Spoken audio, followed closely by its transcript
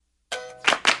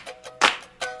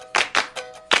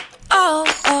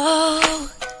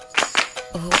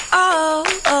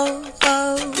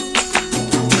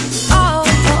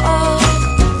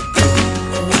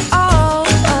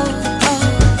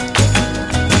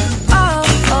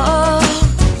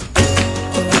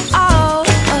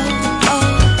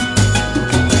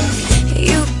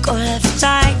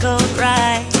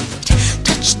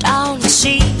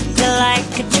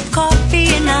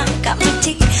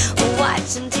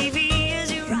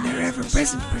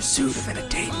present pursuit of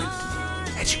entertainment,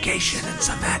 education, and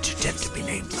some adjective to be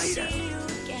named later,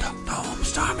 the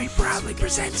Holmes Army proudly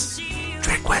presents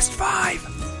Trek West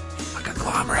 5, a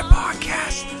conglomerate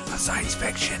podcast of science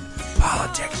fiction,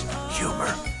 politics,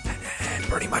 humor, and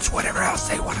pretty much whatever else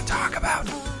they want to talk about.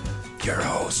 Your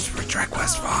hosts for Trek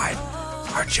West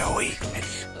 5 are Joey and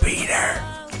Peter.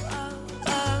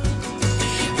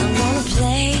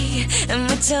 Play in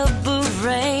the taboo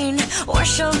rain,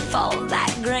 wash off all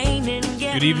that grain and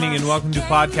get. Good evening and welcome to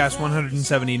podcast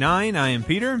 179. I am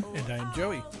Peter. And I am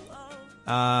Joey.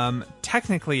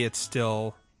 Technically it's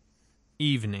still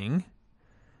evening,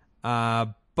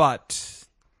 but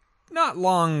not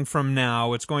long from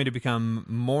now it's going to become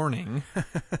morning.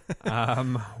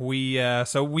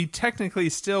 So we technically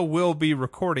still will be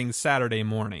recording Saturday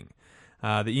morning.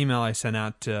 The email I sent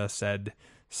out said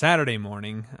Saturday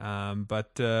morning,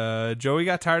 but Joey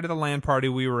got tired of the LAN party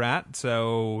we were at,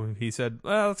 so he said,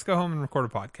 well, let's go home and record a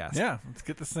podcast. Yeah, let's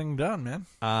get this thing done,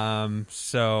 man.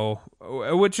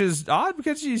 Which is odd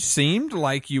because you seemed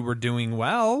like you were doing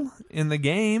well in the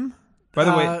game. By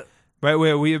the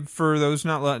way, we have, for those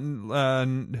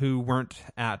who weren't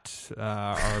at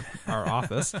our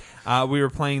office, we were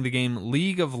playing the game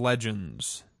League of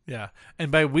Legends. Yeah, and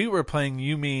by we were playing,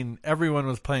 you mean everyone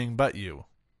was playing but you.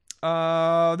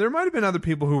 There might have been other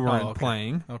people who weren't okay.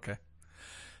 playing. Okay.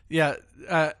 Yeah,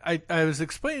 I was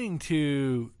explaining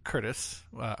to Curtis,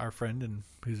 our friend, and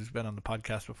who's been on the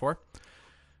podcast before.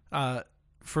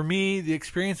 For me, the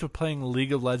experience of playing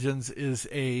League of Legends is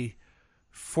a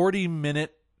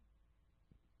 40-minute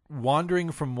wandering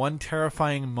from one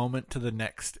terrifying moment to the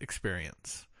next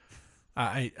experience.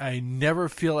 I never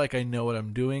feel like I know what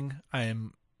I'm doing. I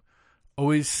am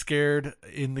always scared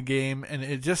in the game, and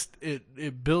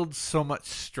it builds so much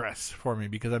stress for me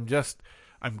because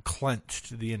I'm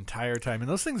clenched the entire time, and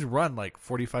those things run like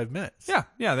 45 minutes. Yeah,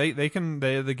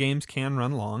 the games can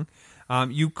run long.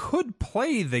 You could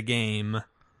play the game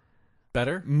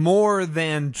Better more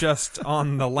than just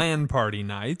on the LAN party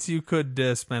nights. You could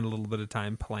spend a little bit of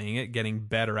time playing it, getting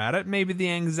better at it. Maybe the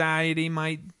anxiety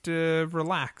might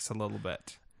relax a little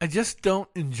bit. I just don't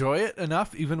enjoy it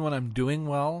enough, even when I'm doing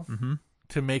well,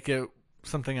 to make it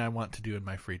something I want to do in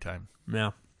my free time.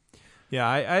 Yeah. Yeah,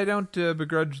 I don't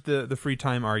begrudge the free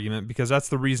time argument, because that's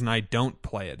the reason I don't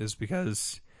play it, is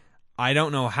because I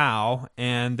don't know how,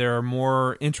 and there are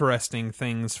more interesting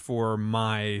things for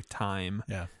my time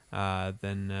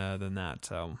than that.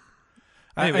 So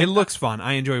anyway, it looks fun.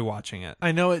 I enjoy watching it.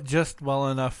 I know it just well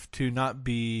enough to not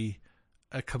be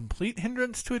a complete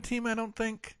hindrance to a team, I don't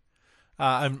think.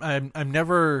 I'm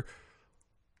never,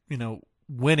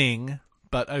 winning,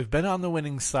 but I've been on the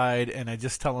winning side, and I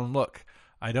just tell them, look,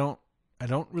 I don't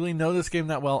really know this game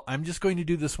that well. I'm just going to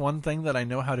do this one thing that I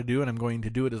know how to do, and I'm going to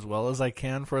do it as well as I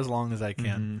can for as long as I can.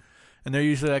 Mm-hmm. And they're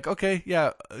usually like, okay,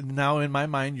 yeah, now in my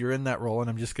mind you're in that role, and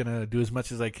I'm just going to do as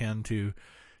much as I can to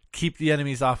keep the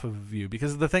enemies off of you,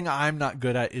 because the thing I'm not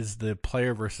good at is the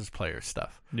player versus player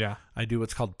stuff. Yeah. I do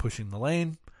what's called pushing the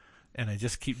lane, and I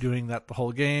just keep doing that the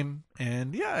whole game.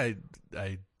 And yeah,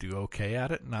 I do okay at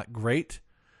it. Not great.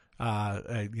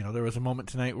 There was a moment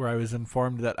tonight where I was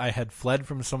informed that I had fled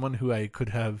from someone who I could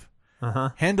have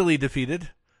handily defeated,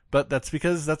 but that's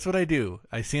because that's what I do.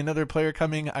 I see another player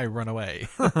coming, I run away.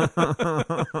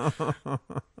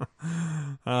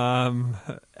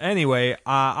 Anyway,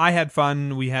 I had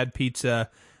fun. We had pizza.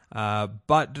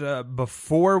 But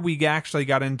before we actually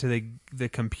got into the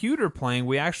computer playing,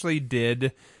 we actually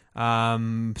did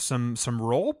some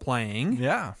role playing,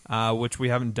 which we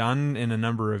haven't done in a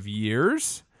number of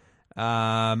years.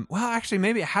 Well, actually,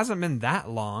 maybe it hasn't been that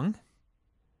long.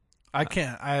 I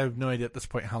have no idea at this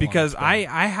point how long. Because I've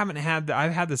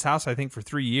had this house, I think, for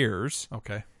 3 years.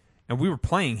 Okay. And we were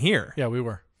playing here. Yeah, we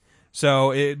were.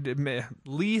 So at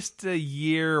least a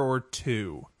year or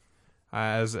two,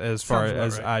 as far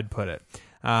as right. I'd put it.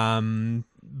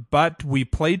 But we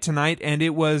played tonight, and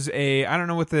it was I don't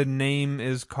know what the name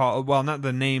is called. Well, not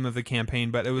the name of the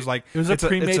campaign, but it was like... It was a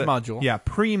pre-made module. Yeah,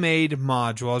 pre-made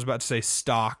module. I was about to say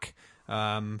stock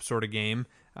sort of game,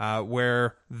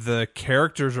 where the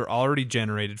characters are already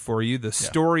generated for you. The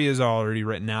story is already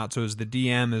written out, so as the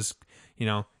DM is,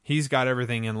 he's got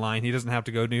everything in line. He doesn't have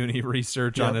to go do any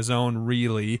research on his own,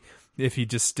 really, if he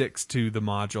just sticks to the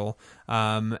module.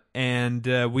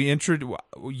 We introduced,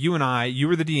 you and I, you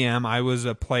were the DM, I was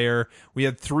a player. We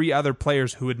had 3 other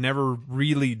players who had never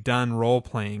really done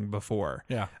role-playing before.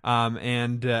 Yeah.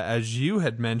 As you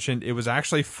had mentioned, it was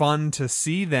actually fun to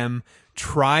see them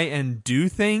try and do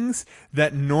things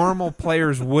that normal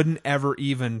players wouldn't ever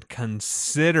even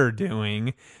consider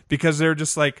doing, because they're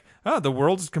just like, oh, the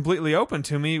world is completely open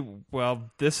to me.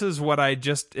 Well, this is what I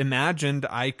just imagined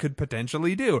I could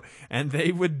potentially do. And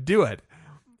they would do it.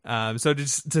 So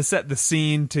to set the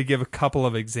scene, to give a couple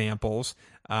of examples,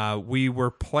 we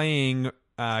were playing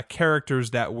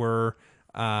characters that were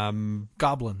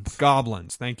Goblins.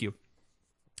 Goblins, thank you.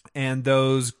 And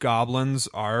those goblins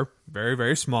are very,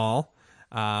 very small.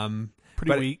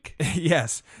 Pretty weak.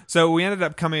 Yes. So we ended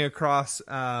up coming across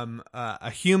a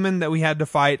human that we had to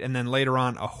fight, and then later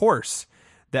on a horse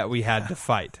that we had to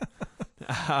fight.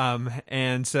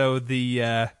 And so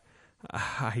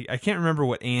I can't remember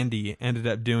what Andy ended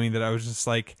up doing that I was just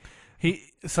like...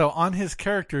 So on his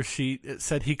character sheet, it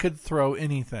said he could throw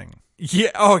anything.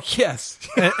 Yeah. Oh, yes.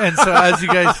 And so as you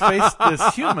guys faced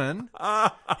this human,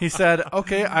 he said,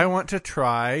 okay, I want to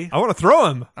try throw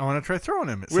him. I want to try throwing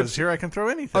him. It says here I can throw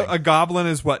anything. A goblin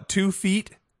is what, 2 feet?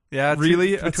 Yeah.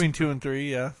 Really? Between 2 and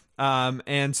 3, yeah.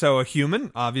 And so a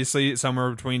human, obviously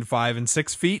somewhere between 5 and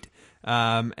 6 feet.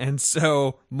 And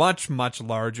so much, much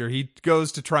larger. He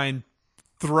goes to try and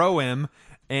throw him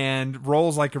and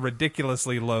rolls like a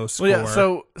ridiculously low score. Well,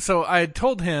 yeah, so I had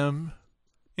told him,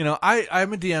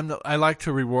 I'm a DM that I like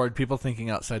to reward people thinking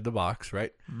outside the box,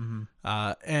 right? Mm-hmm.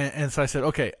 And so I said,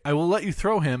 okay, I will let you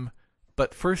throw him,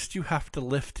 but first you have to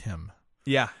lift him.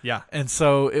 Yeah, yeah. And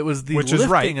so it was the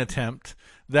lifting attempt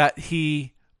that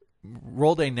he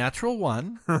rolled a natural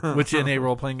 1, which in a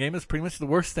role-playing game is pretty much the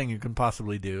worst thing you can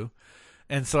possibly do.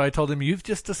 And so I told him, you've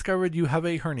just discovered you have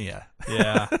a hernia.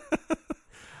 Yeah.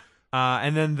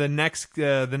 And then the next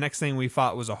thing we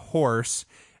fought was a horse,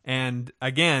 and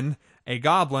again, a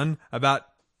goblin about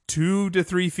 2 to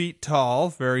 3 feet tall,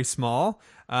 very small,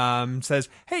 says,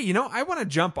 "Hey, I want to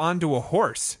jump onto a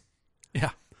horse."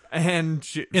 Yeah, and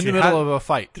in the middle of a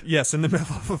fight. Yes, in the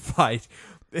middle of a fight,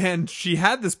 and she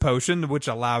had this potion which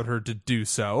allowed her to do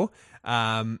so.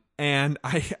 And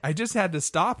I just had to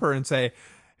stop her and say,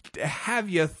 have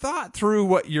you thought through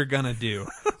what you're gonna do?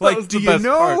 Like, do you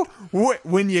know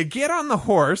when you get on the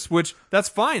horse, which that's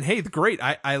fine. Hey, great.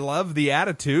 I love the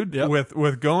attitude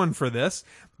with going for this,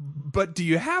 but do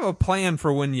you have a plan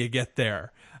for when you get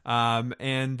there?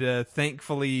 And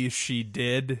thankfully she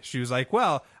did. She was like,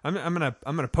 well, I'm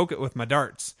gonna poke it with my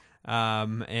darts.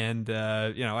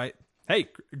 Hey,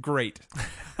 great.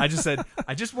 I just said,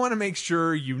 I just want to make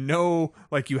sure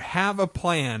like you have a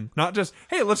plan, not just,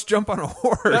 hey, let's jump on a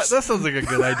horse. That sounds like a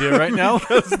good idea right now.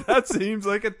 Because that seems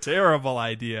like a terrible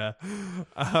idea.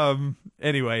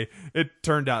 Anyway, it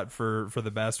turned out for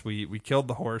the best. We killed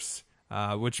the horse,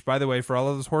 which, by the way, for all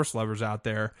of those horse lovers out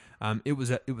there, it was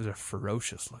a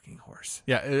ferocious looking horse.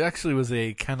 Yeah, it actually was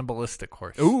a cannibalistic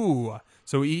horse. Ooh,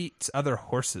 so he eats other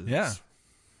horses. Yeah.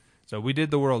 So we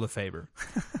did the world a favor.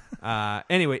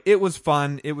 Anyway, it was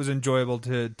fun. It was enjoyable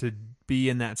to be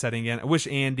in that setting again. I wish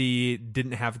Andy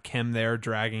didn't have Kim there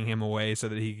dragging him away so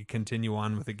that he could continue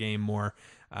on with the game more.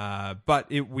 But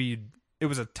it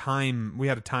was a time, we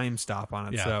had a time stop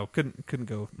on it, so couldn't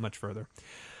go much further.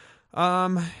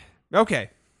 Okay.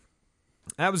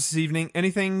 That was this evening.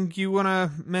 Anything you want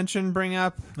to mention, bring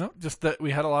up? No, just that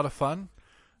we had a lot of fun.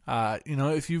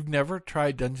 If you've never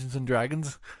tried Dungeons and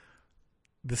Dragons,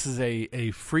 this is a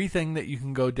free thing that you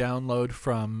can go download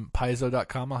from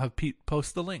Paizo.com. I'll have Pete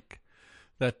post the link.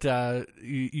 That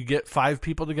you get 5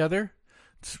 people together.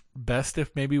 It's best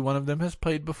if maybe one of them has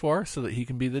played before so that he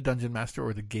can be the dungeon master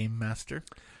or the game master.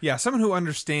 Yeah, someone who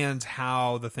understands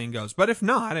how the thing goes. But if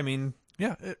not, I mean...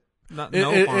 Yeah, no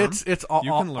harm. It's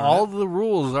all the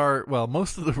rules are... Well,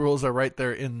 most of the rules are right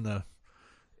there in the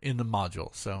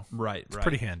module. So it's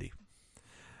pretty handy.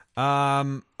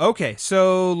 Okay,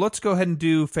 so let's go ahead and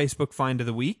do Facebook Find of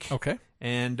the Week. Okay.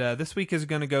 And this week is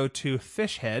going to go to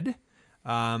Fishhead,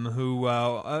 who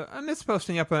is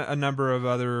posting up a number of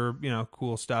other,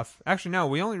 cool stuff. Actually, no,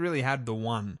 we only really had the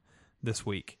one this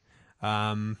week.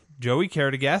 Joey, care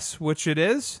to guess which it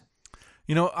is?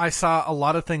 I saw a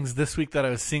lot of things this week that I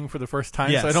was seeing for the first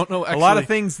time, yes. So I don't know. Actually... A lot of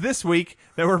things this week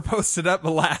that were posted up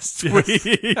last week.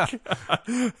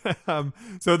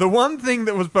 So the one thing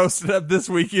that was posted up this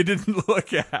week you didn't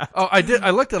look at. Oh, I did.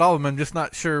 I looked at all of them. I'm just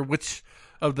not sure which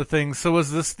of the things. So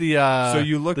was this the so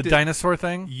you looked the at... dinosaur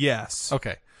thing? Yes.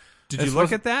 Okay. Did you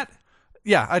look at that?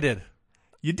 Yeah, I did.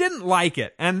 You didn't like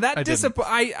it, and that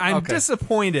I'm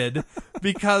disappointed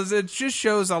because it just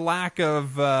shows a lack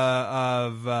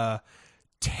of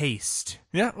taste.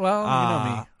 Yeah, well, you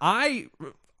know me.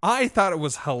 I thought it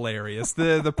was hilarious.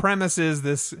 The premise is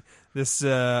this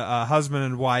husband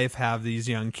and wife have these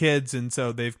young kids, and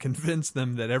so they've convinced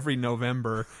them that every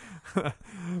November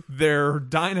their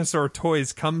dinosaur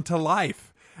toys come to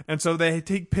life, and so they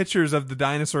take pictures of the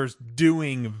dinosaurs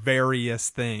doing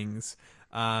various things.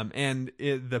 And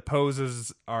the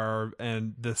poses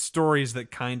and the stories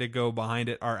that kind of go behind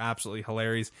it are absolutely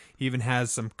hilarious. He even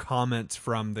has some comments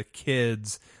from the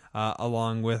kids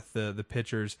along with the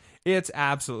pictures. It's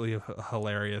absolutely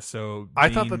hilarious. So I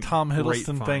thought the Tom great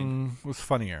Hiddleston find. thing was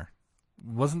funnier.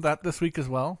 Wasn't that this week as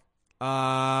well?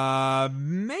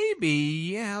 Maybe,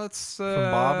 yeah. Let's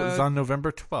From Bob. It was on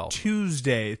November 12th.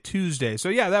 Tuesday. So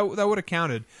yeah, that would have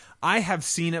counted. I have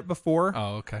seen it before.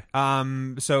 Oh, okay.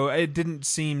 So it didn't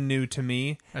seem new to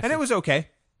me, and see. it was okay.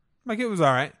 Like, it was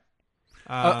all right.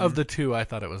 Of the two, I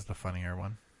thought it was the funnier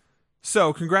one.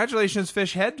 So congratulations,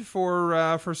 Fishhead,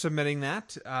 for submitting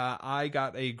that. I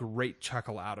got a great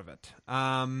chuckle out of it.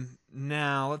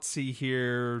 Now let's see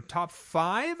here. Top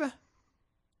 5.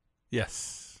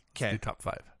 Yes. Okay. Let's do top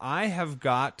 5. I have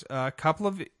got a couple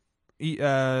of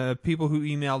people who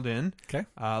emailed in. Okay.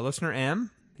 Listener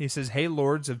M, he says, "Hey,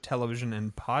 Lords of Television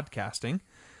and Podcasting.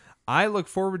 I look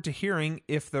forward to hearing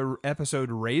if the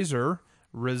episode Razor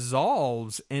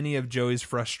resolves any of Joey's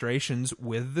frustrations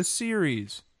with the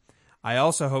series. I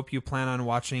also hope you plan on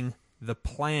watching The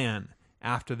Plan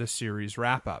after the series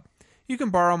wrap-up. You can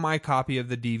borrow my copy of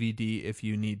the DVD if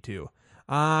you need to.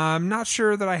 I'm not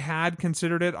sure that I had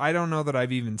considered it. I don't know that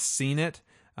I've even seen it.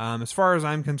 As far as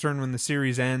I'm concerned, when the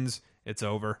series ends, it's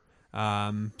over.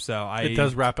 It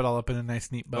does wrap it all up in a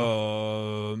nice, neat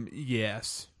bow.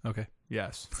 Yes. Okay.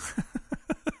 Yes.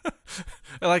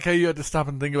 I like how you had to stop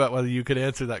and think about whether you could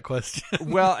answer that question.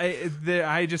 Well,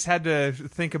 I just had to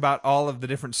think about all of the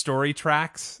different story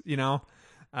tracks, and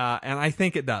I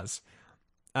think it does.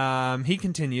 He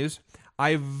continues,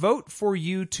 I vote for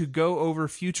you to go over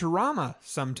Futurama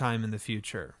sometime in the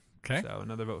future. Okay. So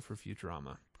another vote for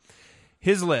Futurama.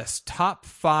 His list, top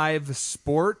 5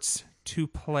 sports to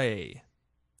play.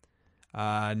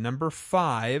 Number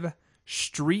 5,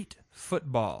 street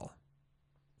football.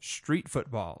 Street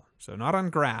football. So not on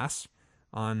grass,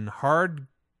 on hard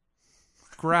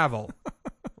gravel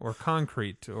or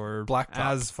concrete or Blacktop.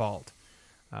 asphalt.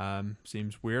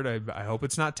 Seems weird. I hope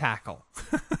it's not tackle.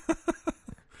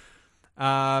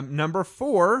 Number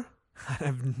 4,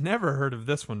 I've never heard of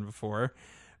this one before,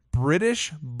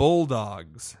 British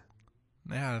Bulldogs.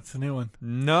 Yeah, that's a new one.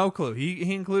 No clue.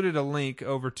 He included a link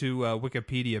over to a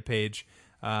Wikipedia page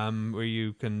where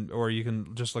you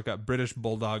can just look up British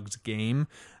Bulldogs game.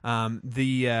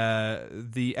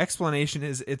 The explanation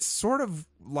is it's sort of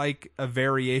like a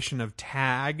variation of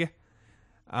tag,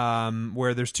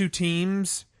 where there's 2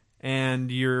 teams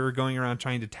and you're going around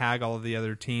trying to tag all of the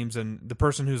other teams, and the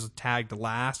person who's tagged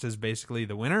last is basically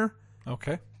the winner.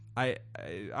 Okay. I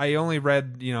only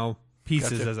read,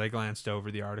 pieces Gotcha. as I glanced over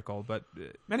the article, but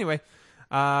anyway,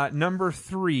 number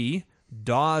 3,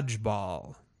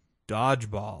 dodgeball,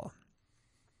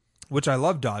 which I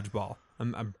love dodgeball.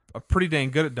 I'm pretty dang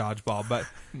good at dodgeball, but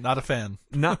Not a fan.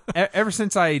 not ever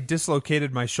since I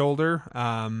dislocated my shoulder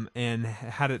and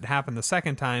had it happen the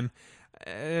second time,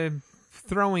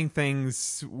 throwing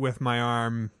things with my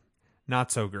arm,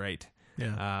 not so great.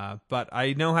 Yeah. But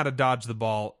I know how to dodge the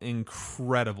ball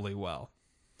incredibly well.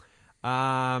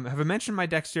 Have I mentioned my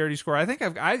dexterity score? I think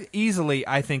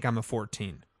I think I'm a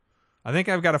 14. I think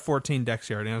I've got a 14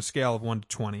 dexterity on a scale of 1 to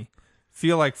 20.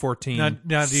 Feel like 14.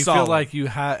 Now do you solid. feel like you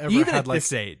ever Even had at like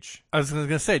this age? I was going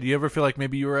to say, do you ever feel like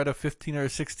maybe you were at a 15 or a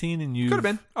 16 and you Could have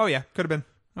been. Oh yeah, could have been.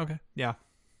 Okay. Yeah.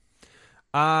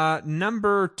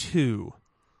 Number 2.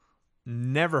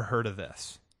 Never heard of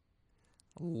this.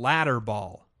 Ladder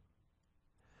ball.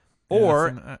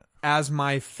 Or, as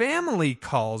my family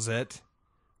calls it,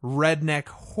 redneck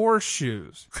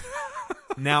horseshoes.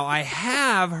 Now, I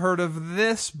have heard of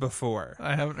this before.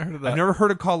 I haven't heard of that. I've never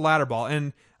heard it called ladder ball.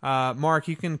 And, Mark,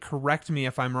 you can correct me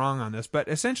if I'm wrong on this, but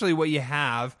essentially what you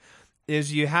have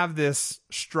is you have this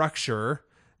structure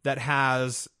that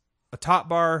has a top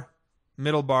bar,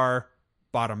 middle bar,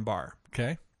 bottom bar.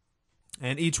 Okay.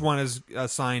 And each one is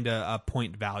assigned a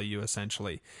point value,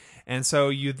 essentially. And so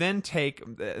you then take,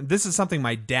 this is something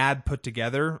my dad put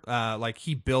together, like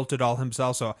he built it all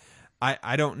himself, so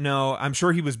I don't know, I'm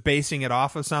sure he was basing it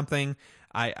off of something.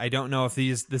 I don't know if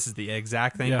this is the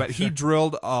exact thing, Yeah, but sure. he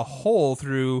drilled a hole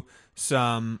through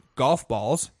some golf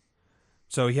balls.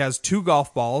 So he has 2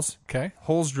 golf balls, Okay.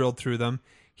 holes drilled through them.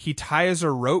 He ties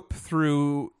a rope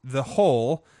through the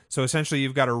hole. So essentially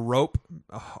you've got a rope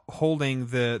holding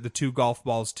the 2 golf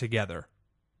balls together.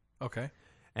 Okay.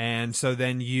 And so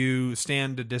then you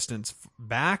stand a distance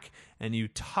back and you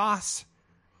toss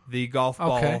the golf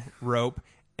ball Okay. rope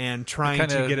and trying to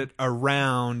Kinda- get it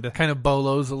around. Kind of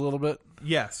bolos a little bit.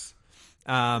 Yes.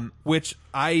 Which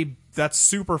that's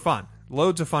super fun.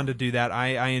 Loads of fun to do that.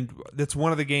 That's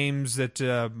one of the games that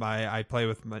I play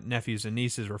with my nephews and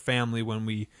nieces or family when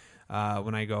we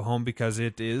when I go home because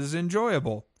it is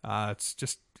enjoyable. It's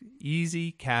just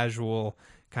easy, casual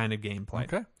kind of gameplay.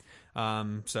 Okay.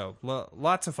 So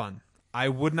lots of fun. I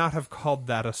would not have called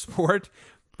that a sport,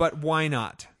 but why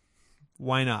not?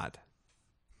 Why not?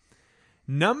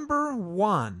 Number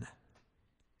 1,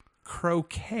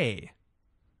 croquet.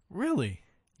 Really?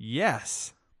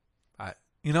 Yes.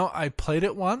 I played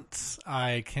it once.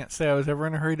 I can't say I was ever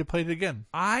in a hurry to play it again.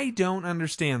 I don't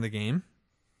understand the game,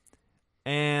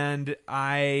 and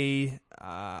I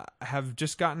have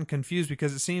just gotten confused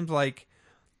because it seems like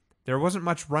there wasn't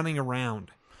much running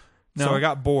around. No. So I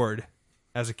got bored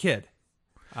as a kid.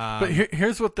 But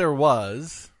here's what there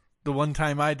was. The one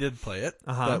time I did play it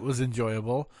that was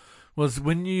enjoyable was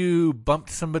when you bumped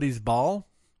somebody's ball,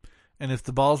 and if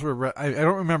the balls were... I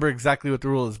don't remember exactly what the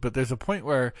rule is, but there's a point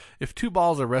where if two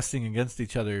balls are resting against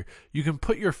each other, you can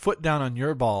put your foot down on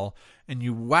your ball, and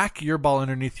you whack your ball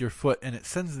underneath your foot, and it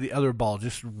sends the other ball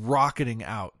just rocketing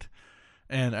out.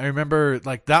 And I remember,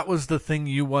 like, that was the thing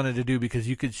you wanted to do because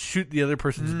you could shoot the other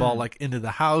person's ball, like, into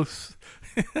the house.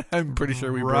 I'm pretty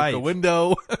sure we broke the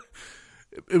window.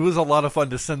 It was a lot of fun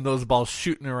to send those balls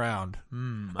shooting around.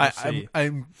 I see.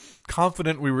 I'm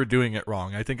confident we were doing it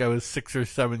wrong. I think I was 6 or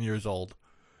 7 years old.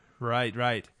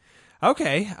 Right.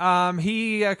 Okay.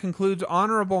 He concludes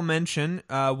honorable mention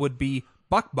would be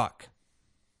Buck.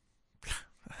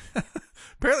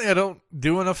 Apparently I don't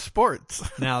do enough sports.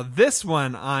 Now, this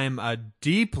one, I'm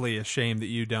deeply ashamed that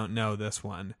you don't know this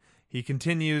one. He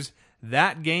continues,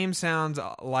 that game sounds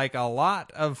like a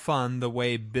lot of fun the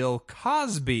way Bill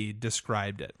Cosby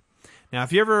described it. Now,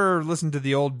 if you ever listen to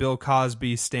the old Bill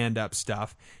Cosby stand-up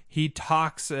stuff, he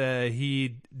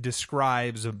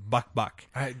describes Buck.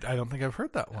 I don't think I've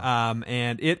heard that one.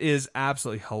 And it is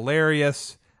absolutely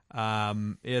hilarious.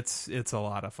 It's a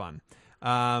lot of fun.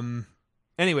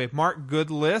 Anyway, Mark, good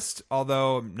list,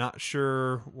 although I'm not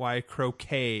sure why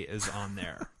croquet is on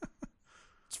there.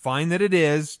 It's fine that it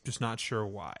is, just not sure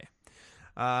why.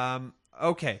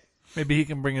 Okay. Maybe he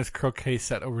can bring his croquet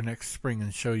set over next spring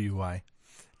and show you why.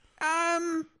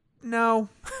 No.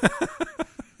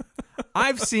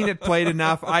 I've seen it played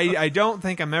enough. I don't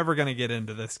think I'm ever going to get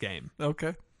into this game.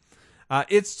 Okay.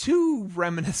 It's too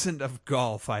reminiscent of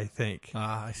golf, I think.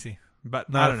 I see. But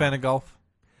not a fan of golf?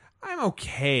 I'm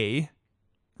okay.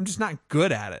 I'm just not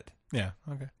good at it. Yeah,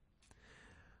 okay.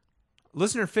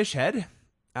 Listener Fishhead,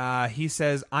 he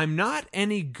says, I'm not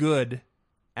any good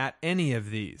at any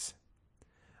of these,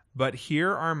 but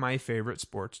here are my favorite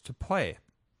sports to play.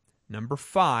 Number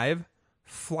 5,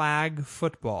 flag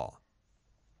football.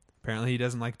 Apparently he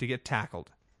doesn't like to get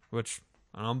tackled, which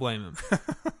I don't blame him.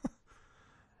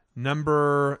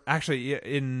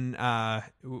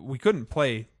 We couldn't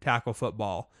play tackle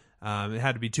football. It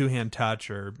had to be two-hand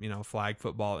touch or, flag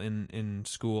football in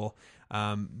school.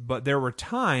 But there were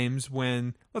times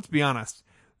when, let's be honest,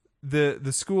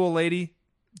 the school lady,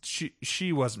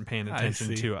 she wasn't paying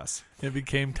attention to us. It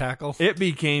became tackle? It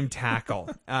became tackle.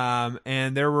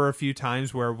 And there were a few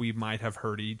times where we might have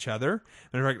hurt each other.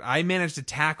 In fact, I managed to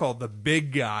tackle the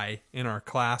big guy in our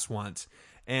class once.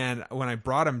 And when I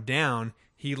brought him down,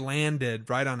 he landed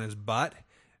right on his butt.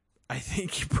 I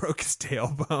think he broke his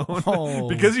tailbone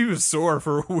because he was sore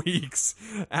for weeks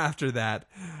after that.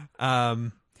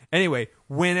 Anyway,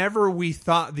 whenever we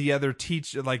thought the other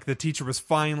teacher, like the teacher was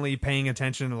finally paying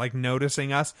attention and like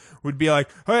noticing us, would be like,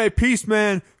 "Hey, peace,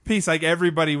 man, peace!" Like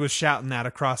everybody was shouting that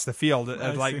across the field.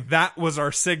 Like that was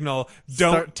our signal.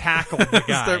 Don't tackle the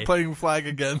guy. Start playing flag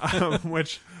again.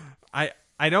 Which I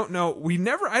don't know.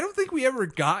 I don't think we ever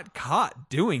got caught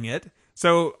doing it.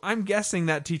 So I'm guessing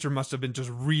that teacher must have been just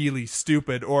really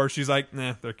stupid, or she's like,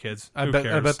 nah, they're kids. Who cares?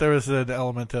 I bet there was an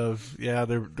element of,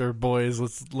 they're boys.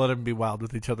 Let's let them be wild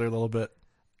with each other a little bit.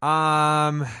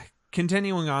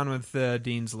 Continuing on with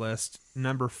Dean's list,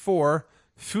 number 4,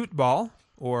 football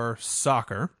or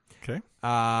soccer. Okay.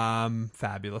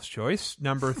 Fabulous choice.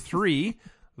 Number 3,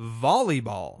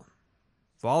 volleyball.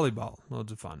 Volleyball,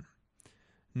 loads of fun.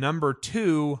 Number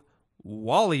 2,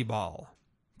 volleyball.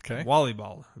 Okay.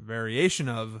 Volleyball, variation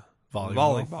of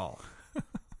volleyball.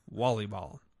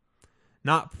 Volleyball.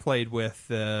 Not played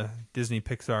with Disney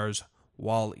Pixar's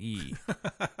Wall-E.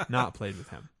 Not played with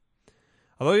him.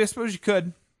 Although I suppose you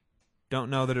could. Don't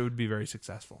know that it would be very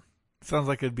successful. Sounds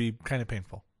like it'd be kind of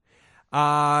painful.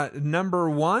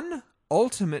 Number 1,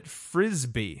 Ultimate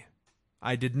Frisbee.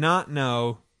 I did not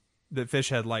know that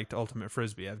Fishhead liked Ultimate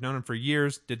Frisbee. I've known him for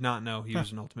years. Did not know he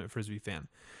was an Ultimate Frisbee fan.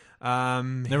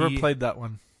 Never played that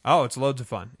one. Oh, it's loads of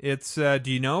fun. It's do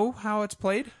you know how it's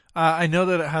played? I know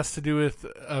that it has to do with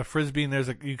Frisbee,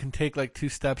 and you can take like 2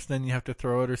 steps, then you have to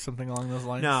throw it or something along those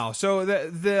lines. No, so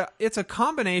the it's a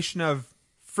combination of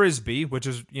Frisbee, which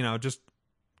is, just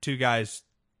two guys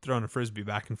throwing a Frisbee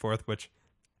back and forth, which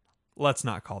let's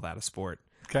not call that a sport.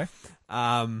 Okay.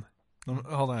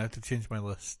 Hold on, I have to change my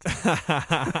list.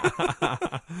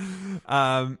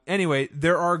 Anyway,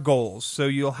 there are goals. So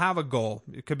you'll have a goal.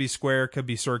 It could be square, could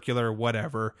be circular,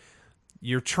 whatever.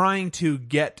 You're trying to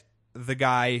get the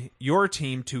guy, your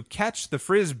team, to catch the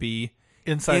Frisbee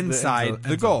inside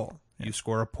the goal. Yeah. You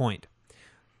score a point.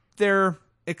 They're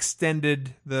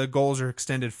extended. The goals are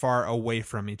extended far away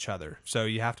from each other. So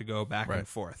you have to go back and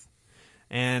forth.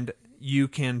 And you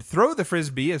can throw the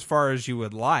Frisbee as far as you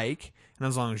would like. And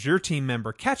as long as your team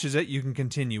member catches it, you can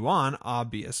continue on,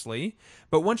 obviously.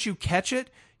 But once you catch it,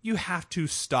 you have to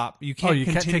stop. You can't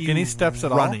can't take any steps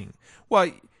at all? Running.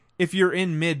 Well, if you're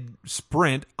in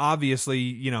mid-sprint, obviously,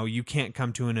 you can't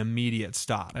come to an immediate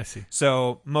stop. I see.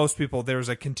 So most people, there's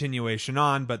a continuation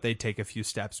on, but they take a few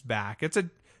steps back. It's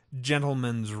a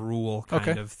gentleman's rule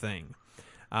kind of thing.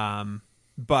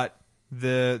 But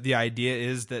the idea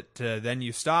is that then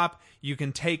you stop. You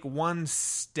can take one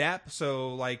step.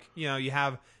 So you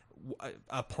have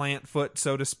a plant foot,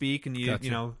 so to speak, and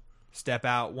you step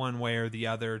out one way or the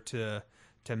other to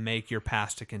make your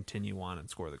pass to continue on and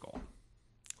score the goal.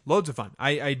 Loads of fun.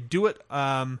 I do it.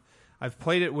 I've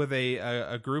played it with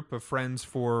a group of friends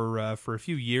for a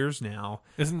few years now.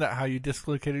 Isn't that how you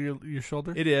dislocated your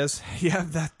shoulder? It is. Yeah,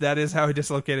 that is how I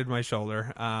dislocated my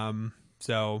shoulder.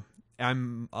 So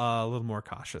I'm a little more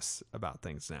cautious about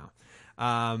things now.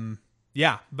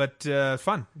 Yeah, but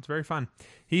fun. It's very fun.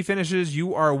 He finishes,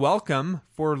 "You are welcome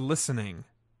for listening."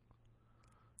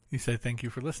 You say thank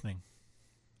you for listening.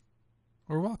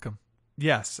 Or welcome.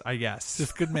 Yes, I guess.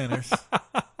 Just good manners.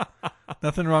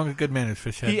 Nothing wrong with good manners,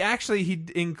 Fishhead. He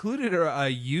included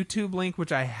a YouTube link,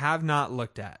 which I have not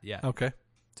looked at yet. Okay.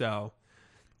 So,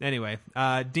 anyway,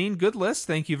 Dean, good list.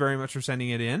 Thank you very much for sending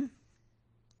it in.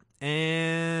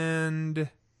 And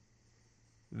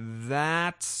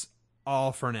that's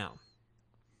all for now.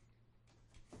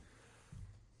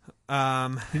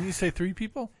 Didn't you say 3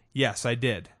 people? Yes, I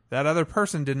did. That other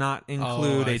person did not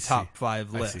include a top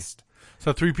 5 list.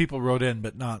 So 3 people wrote in,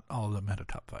 but not all of them had a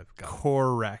top 5.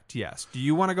 Correct, yes. Do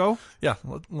you want to go? Yeah,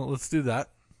 let's do that.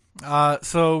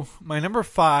 So my number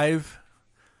 5,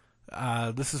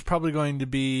 this is probably going to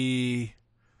be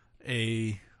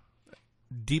a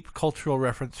deep cultural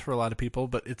reference for a lot of people,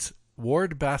 but it's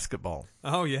ward basketball.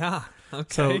 Oh, yeah. Okay.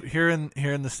 So here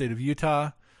in the state of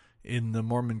Utah, in the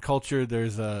Mormon culture,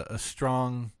 there's a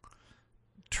strong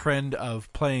trend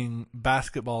of playing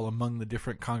basketball among the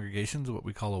different congregations, what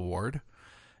we call a ward.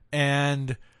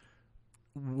 And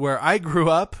where I grew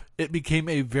up, it became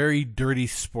a very dirty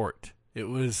sport. It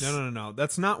was No.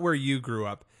 That's not where you grew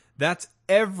up. That's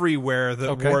everywhere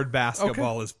that ward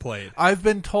basketball is played. I've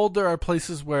been told there are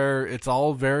places where it's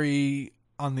all very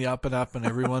on the up and up, and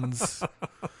everyone's.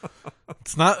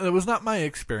 It was not my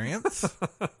experience.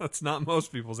 It's not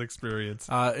most people's experience.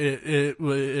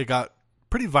 It got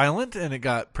pretty violent, and it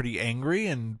got pretty angry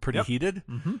and pretty heated.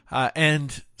 Mm-hmm.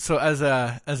 And so as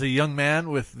a young man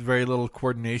with very little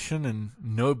coordination and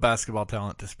no basketball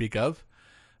talent to speak of,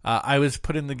 I was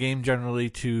put in the game generally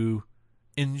to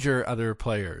injure other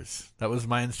players. That was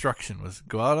my instruction, was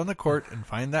go out on the court and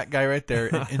find that guy right there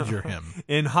and injure him.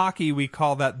 In hockey, we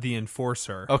call that the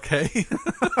enforcer. Okay.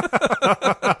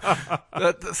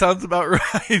 That sounds about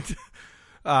right.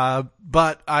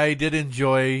 But I did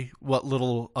enjoy what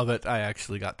little of it I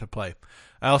actually got to play.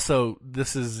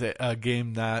 This is a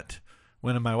game that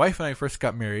when my wife and I first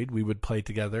got married, we would play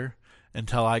together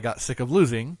until I got sick of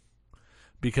losing,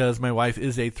 because my wife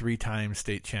is a 3-time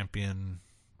state champion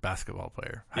basketball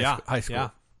player. High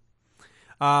school.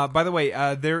 Yeah. By the way,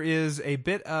 there is a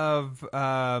bit of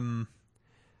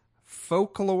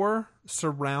folklore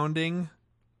surrounding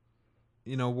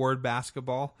ward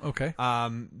basketball. Okay.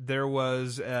 There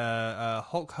was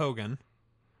Hulk Hogan,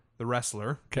 the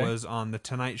wrestler, was on the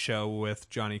Tonight Show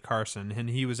with Johnny Carson, and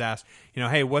he was asked,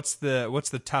 hey, what's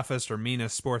the toughest or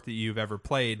meanest sport that you've ever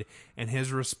played? And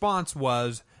his response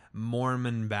was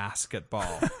Mormon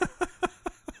basketball,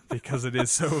 because it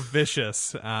is so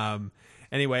vicious.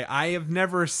 Anyway, I have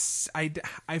never.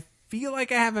 I feel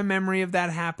like I have a memory of that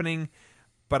happening,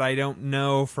 but I don't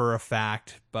know for a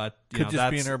fact. But could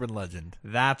just be an urban legend.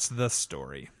 That's the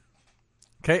story.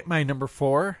 Okay, my number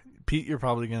 4. Pete, you're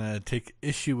probably going to take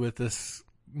issue with this,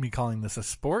 me calling this a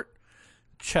sport.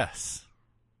 Chess.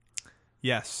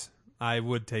 Yes, I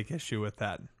would take issue with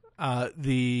that.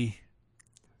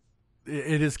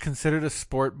 It is considered a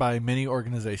sport by many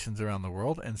organizations around the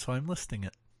world, and so I'm listing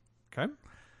it. Okay.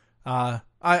 I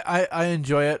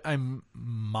enjoy it. I'm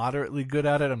moderately good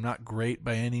at it. I'm not great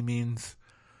by any means.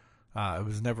 It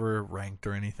was never ranked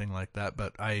or anything like that,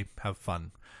 but I have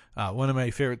fun. One of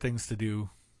my favorite things to do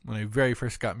when I very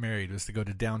first got married was to go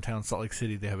to downtown Salt Lake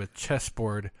City. They have a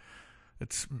chessboard.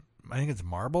 I think it's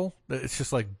marble. It's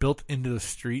just like built into the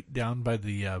street down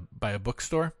by a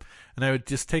bookstore. And I would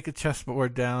just take a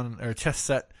chessboard down, or a chess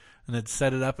set, and I'd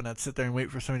set it up, and I'd sit there and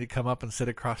wait for somebody to come up and sit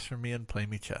across from me and play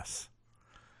me chess.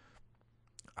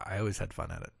 I always had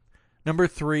fun at it. Number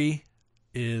 3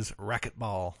 is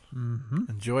racquetball. Mm-hmm.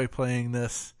 Enjoy playing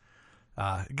this.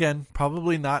 Again,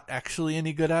 probably not actually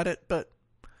any good at it, but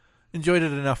enjoyed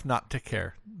it enough not to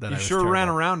care. You sure ran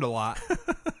around a lot.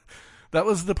 That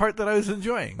was the part that I was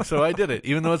enjoying, so I did it,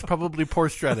 even though it's probably poor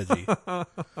strategy.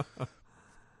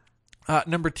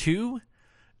 Number 2.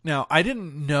 Now, I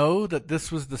didn't know that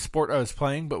this was the sport I was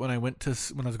playing, but when I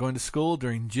was going to school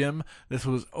during gym, this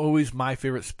was always my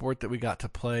favorite sport that we got to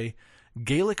play,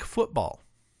 Gaelic football.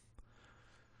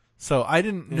 So I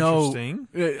didn't know. Interesting.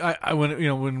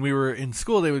 When we were in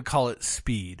school, they would call it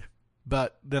speed.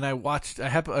 But then I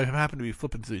happened to be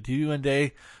flipping through the TV one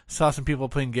day, saw some people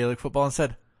playing Gaelic football, and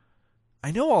said,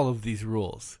 I know all of these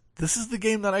rules. This is the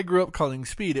game that I grew up calling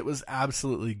speed. It was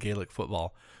absolutely Gaelic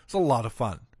football. It's a lot of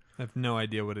fun. I have no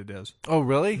idea what it is. Oh,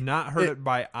 really? Not heard it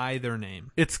by either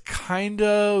name. It's kind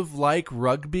of like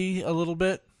rugby a little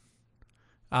bit.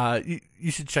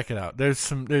 You should check it out. There's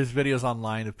videos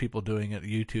online of people doing it,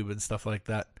 YouTube and stuff like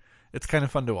that. It's kind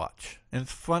of fun to watch, and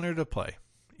it's funner to play.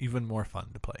 Even more fun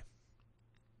to play.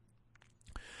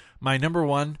 My number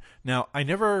 1. Now, I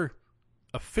never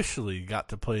officially got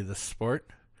to play this sport.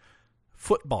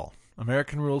 Football.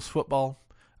 American rules football.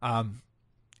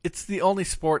 It's the only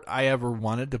sport I ever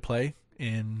wanted to play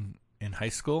in high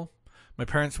school. My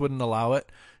parents wouldn't allow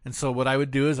it. And so what I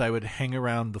would do is I would hang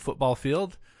around the football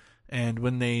field, and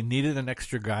when they needed an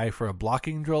extra guy for a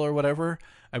blocking drill or whatever,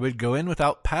 I would go in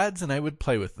without pads and I would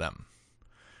play with them.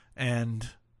 And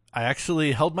I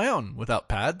actually held my own without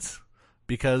pads,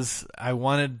 because I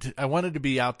wanted to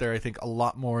be out there, I think, a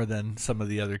lot more than some of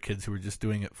the other kids who were just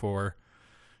doing it for,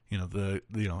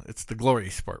 it's the glory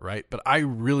sport, right? But I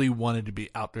really wanted to be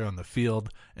out there on the field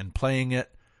and playing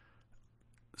it.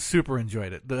 Super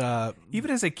enjoyed it.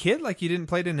 Even as a kid, like you didn't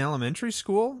play it in elementary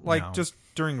school, like No. just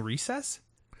during recess?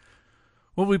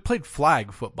 Well, we played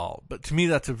flag football, but to me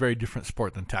that's a very different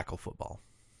sport than tackle football.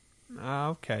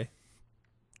 Okay.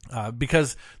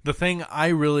 Because the thing I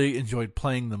really enjoyed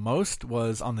playing the most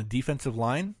was on the defensive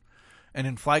line. And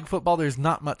in flag football, there's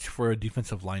not much for a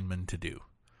defensive lineman to do.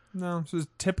 No, so it's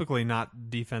typically not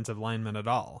defensive linemen at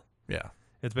all. Yeah.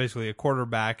 It's basically a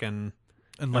quarterback and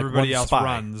And everybody one else spy.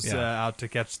 runs Yeah. out to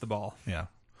catch the ball. Yeah.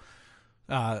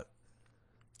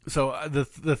 So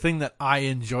the thing that I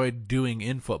enjoyed doing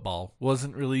in football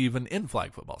wasn't really even in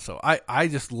flag football. So I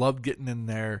just loved getting in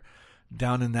there,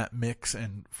 down in that mix,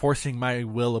 and forcing my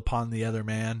will upon the other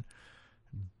man,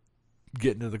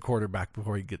 getting to the quarterback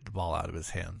before he get the ball out of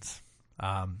his hands.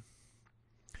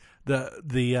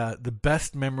 The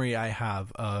best memory I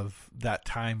have of that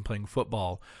time playing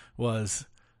football was,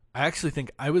 I actually think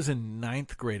I was in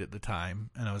 9th grade at the time,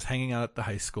 and I was hanging out at the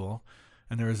high school,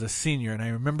 and there was a senior, and I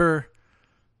remember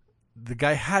the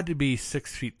guy had to be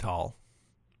 6 feet tall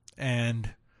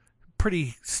and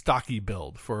pretty stocky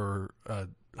build for a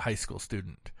high school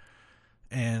student.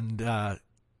 And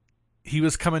he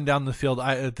was coming down the field.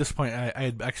 At this point, I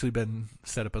had actually been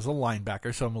set up as a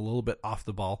linebacker, so I'm a little bit off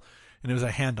the ball. And it was a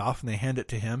handoff, and they hand it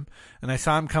to him. And I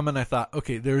saw him coming. I thought,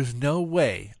 okay, there's no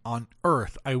way on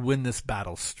earth I win this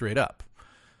battle straight up.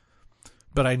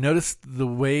 But I noticed the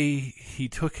way he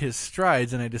took his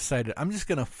strides, and I decided I'm just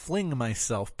going to fling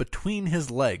myself between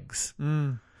his legs.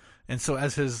 And so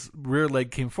as his rear leg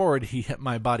came forward, he hit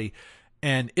my body,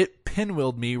 and it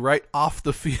pinwheeled me right off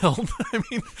the field. I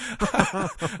mean,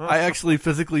 I actually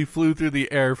physically flew through the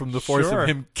air from the force Sure. of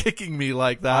him kicking me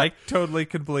like that. I totally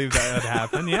could believe that would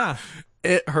happen. Yeah.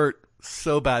 It hurt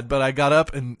so bad, but I got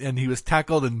up and he was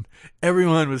tackled, and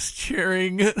everyone was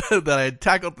cheering that I had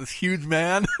tackled this huge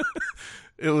man.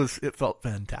 It felt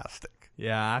fantastic.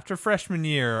 Yeah. After freshman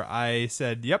year, I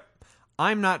said, "Yep,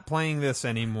 I'm not playing this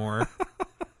anymore."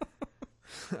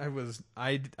 I was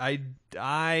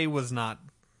not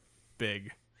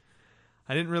big.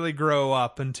 I didn't really grow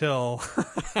up until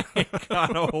I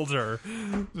got older.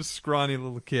 Just scrawny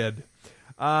little kid.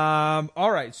 All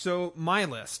right, so my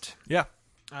list. Yeah.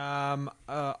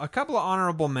 A couple of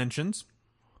honorable mentions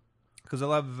because I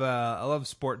love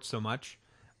sports so much.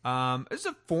 It's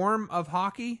a form of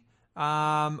hockey.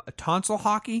 A tonsil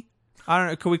hockey. I don't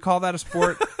know. Could we call that a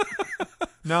sport?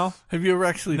 No. Have you ever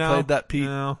actually played that, Pete?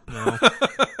 No.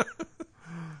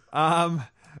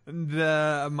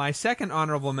 My second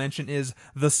honorable mention is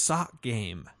the sock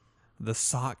game. The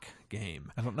sock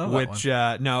game. I don't know that which,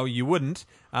 no, you wouldn't.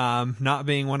 Not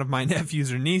being one of my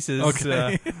nephews or nieces,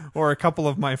 Okay. or a couple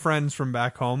of my friends from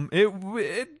back home.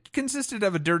 It consisted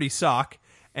of a dirty sock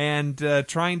and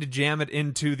trying to jam it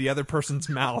into the other person's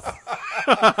mouth.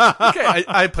 Okay,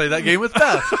 I play that game with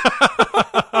Beth.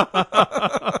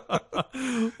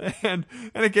 and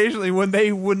occasionally when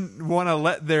they wouldn't want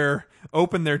to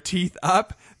open their teeth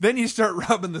up, then you start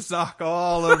rubbing the sock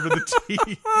all over the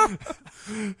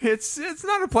teeth. It's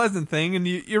not a pleasant thing, and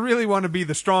you really want to be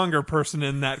the stronger person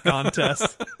in that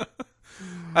contest.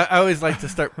 I always like to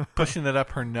start pushing it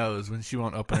up her nose when she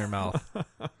won't open her mouth.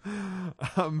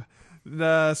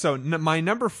 My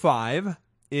number 5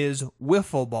 is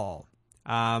wiffle ball.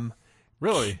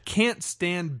 Really? Can't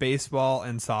stand baseball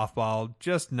and softball.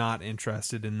 Just not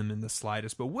interested in them in the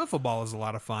slightest. But wiffle ball is a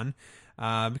lot of fun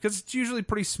because it's usually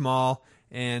pretty small.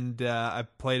 And I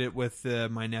played it with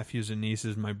my nephews and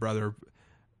nieces, my brother.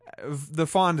 The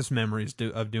fondest memories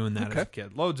of doing that as a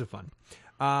kid. Loads of fun.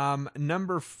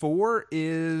 Number 4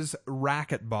 is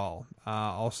racquetball.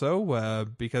 Also,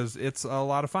 because it's a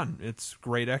lot of fun. It's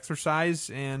great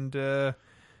exercise and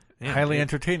highly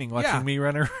entertaining watching me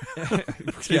run around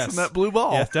chasing that blue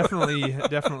ball. Yes,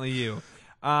 definitely you.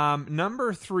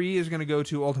 Number 3 is going to go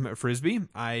to Ultimate Frisbee.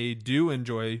 I do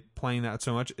enjoy playing that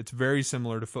so much. It's very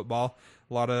similar to football.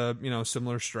 A lot of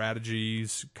similar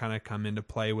strategies kind of come into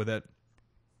play with it.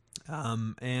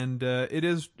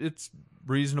 It's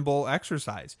reasonable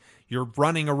exercise. You're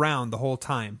running around the whole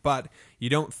time, but you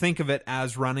don't think of it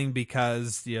as running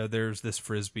because there's this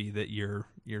frisbee that you're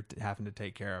having to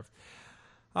take care of.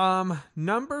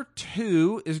 Number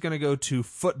 2 is going to go to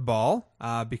football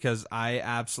because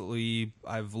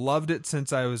I've loved it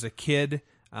since I was a kid.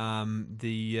 Going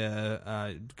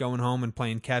home and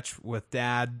playing catch with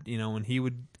Dad, when he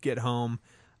would get home,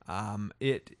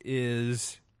 it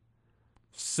is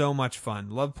so much fun.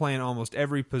 Love playing almost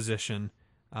every position,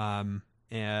 and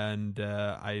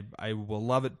I will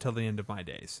love it till the end of my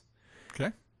days.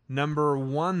 Okay. Number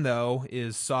 1, though,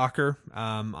 is soccer.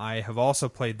 I have also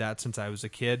played that since I was a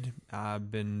kid.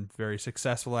 I've been very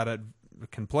successful at it.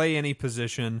 Can play any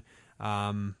position.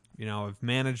 I've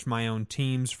managed my own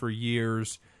teams for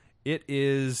years. It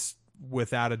is,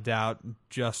 without a doubt,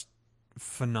 just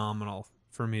phenomenal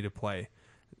for me to play.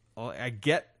 I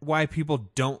get why people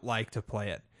don't like to play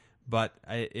it, but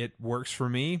it works for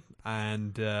me,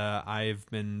 and I've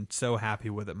been so happy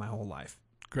with it my whole life.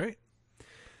 Great.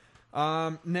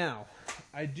 Now,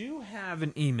 I do have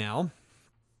an email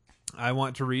I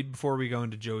want to read before we go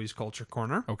into Joey's Culture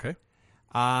Corner. Okay.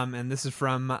 And this is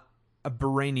from a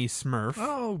Brainy Smurf.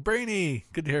 Oh, Brainy.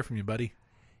 Good to hear from you, buddy.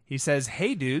 He says,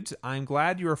 "Hey, dudes, I'm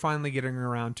glad you are finally getting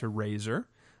around to Razor.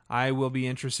 I will be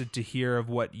interested to hear of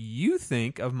what you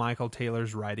think of Michael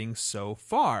Taylor's writing so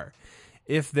far,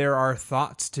 if there are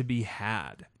thoughts to be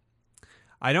had.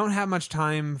 I don't have much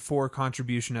time for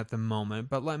contribution at the moment,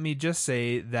 but let me just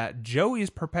say that Joey's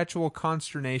perpetual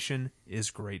consternation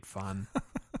is great fun.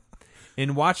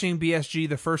 In watching BSG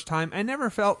the first time, I never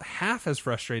felt half as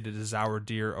frustrated as our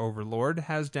dear Overlord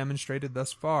has demonstrated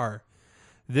thus far.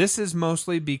 This is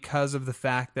mostly because of the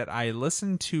fact that I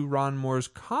listened to Ron Moore's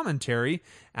commentary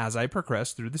as I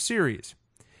progressed through the series.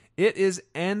 It is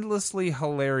endlessly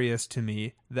hilarious to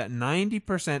me that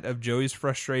 90% of Joey's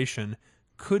frustration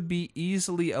could be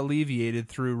easily alleviated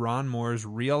through Ron Moore's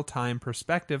real-time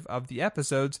perspective of the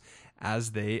episodes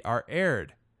as they are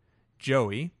aired.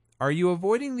 Joey, are you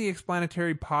avoiding the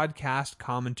explanatory podcast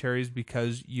commentaries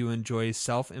because you enjoy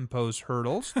self-imposed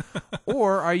hurdles?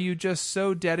 Or are you just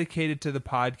so dedicated to the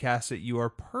podcast that you are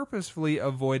purposefully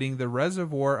avoiding the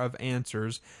reservoir of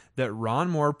answers that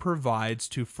Ron Moore provides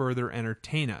to further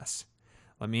entertain us?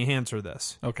 Let me answer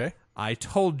this. Okay. I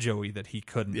told Joey that he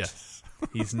couldn't. Yes.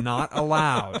 He's not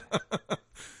allowed.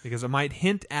 Because it might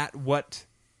hint at what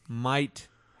might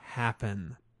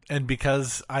happen. And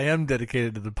because I am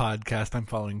dedicated to the podcast, I'm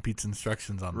following Pete's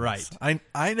instructions on this. Right.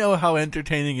 I know how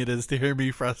entertaining it is to hear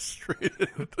me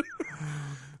frustrated.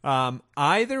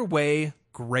 Either way,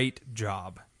 great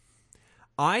job.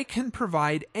 I can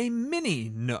provide a mini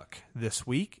Nook this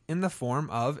week in the form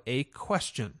of a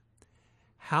question.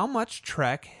 How much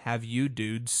Trek have you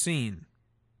dudes seen?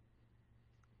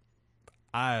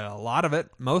 A lot of it,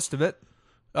 most of it.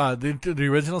 The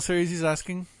original series he's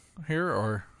asking here,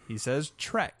 or? He says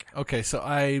Trek. Okay, so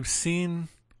I've seen,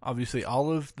 obviously,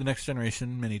 all of The Next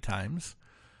Generation many times.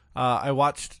 I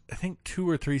watched, I think, 2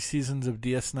 or 3 seasons of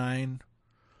DS9.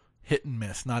 Hit and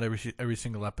miss, not every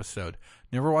single episode.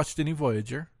 Never watched any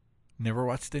Voyager. Never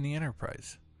watched any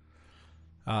Enterprise.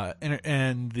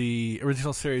 And the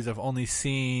original series I've only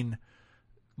seen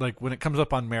Like when it comes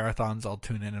up on marathons, I'll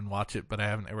tune in and watch it, but I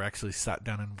haven't ever actually sat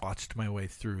down and watched my way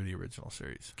through the original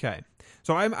series. Okay.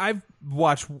 So I've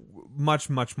watched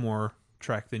much more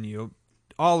Trek than you.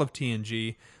 All of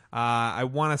TNG. I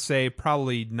want to say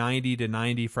probably 90 to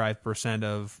 95%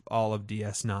 of all of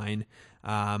DS9.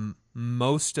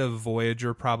 Most of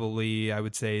Voyager, probably I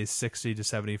would say 60 to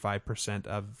 75%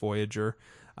 of Voyager.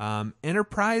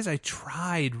 Enterprise, I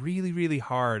tried really, really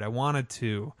hard. I wanted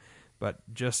to, but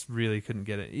just really couldn't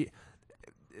get it.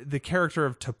 The character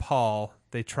of T'Pol,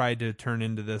 they tried to turn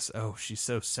into this, oh, she's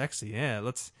so sexy. Yeah,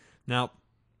 let's... Now,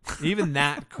 even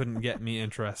that couldn't get me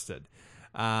interested.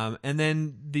 And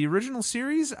then the original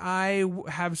series, I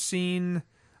have seen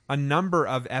a number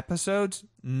of episodes,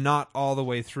 not all the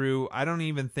way through. I don't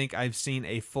even think I've seen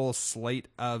a full slate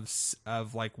of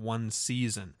like one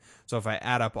season. So if I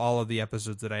add up all of the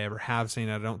episodes that I ever have seen,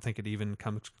 I don't think it even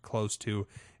comes close to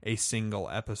a single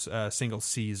episode, single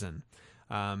season.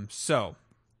 So,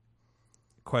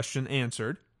 question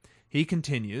answered. He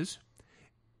continues,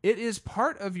 it is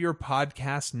part of your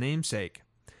podcast namesake.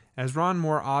 As Ron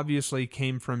Moore obviously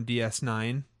came from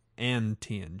DS9 and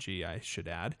TNG, I should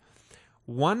add,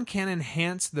 one can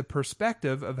enhance the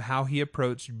perspective of how he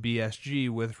approached BSG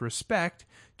with respect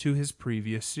to his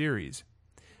previous series.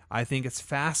 I think it's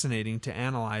fascinating to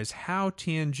analyze how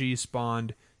TNG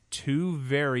spawned two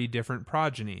very different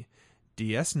progeny,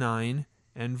 DS9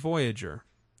 and Voyager.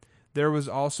 There was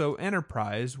also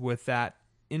Enterprise with that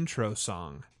intro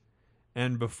song.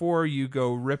 And before you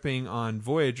go ripping on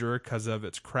Voyager because of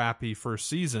its crappy first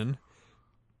season,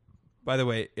 by the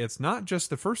way, it's not just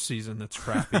the first season that's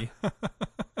crappy.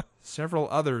 Several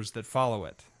others that follow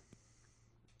it.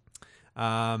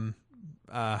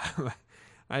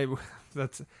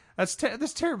 That's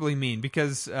terribly mean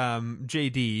because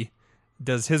JD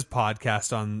does his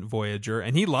podcast on Voyager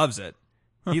and he loves it.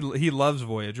 He loves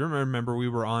Voyager. Remember, we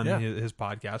were on his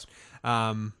podcast.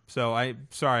 So I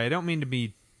don't mean to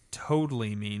be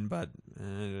totally mean, but I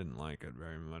didn't like it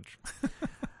very much.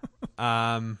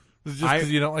 Is it just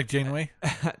because you don't like Janeway?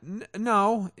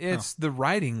 No, it's the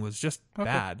writing was just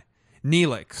bad.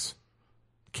 Neelix,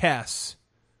 Kes.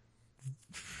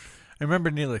 I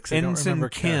remember Neelix. I don't Ensign remember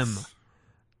Kim. Kes.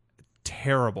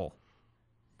 Terrible.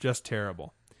 Just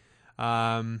terrible.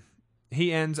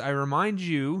 He ends, I remind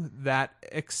you that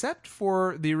except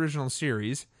for the original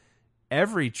series,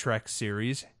 every Trek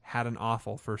series had an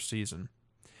awful first season.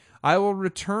 I will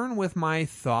return with my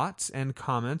thoughts and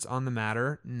comments on the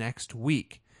matter next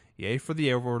week. Yay for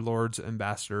the Overlord's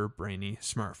Ambassador, Brainy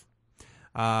Smurf.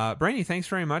 Brainy, thanks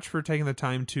very much for taking the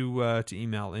time to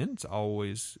email in. It's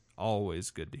always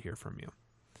good to hear from you.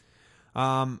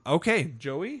 Okay,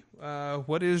 Joey,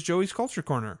 what is Joey's Culture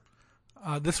Corner?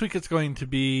 This week it's going to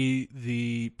be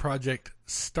the project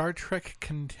Star Trek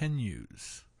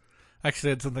Continues. Actually,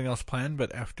 I had something else planned,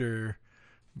 but after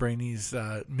Brainy's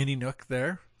mini nook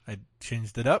there, I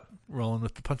changed it up, rolling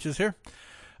with the punches here.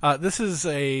 This is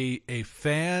a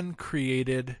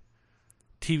fan-created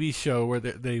TV show where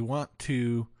they want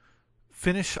to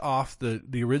finish off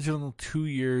the original 2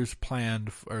 years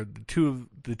planned, or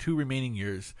the two remaining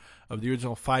years of the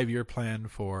original 5-year plan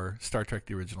for Star Trek: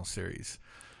 The Original Series.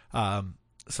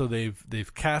 So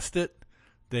they've cast it,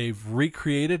 they've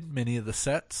recreated many of the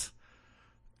sets.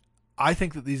 I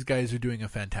think that these guys are doing a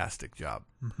fantastic job.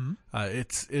 Mm-hmm.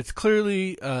 It's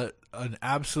clearly an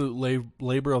absolute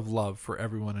labor of love for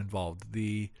everyone involved.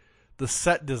 The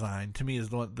set design to me is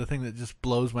the thing that just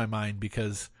blows my mind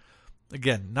because,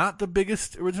 again, not the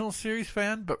biggest original series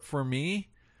fan, but for me,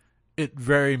 it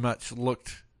very much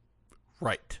looked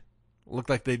right. It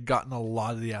looked like they'd gotten a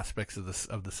lot of the aspects of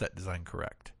the set design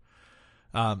correct.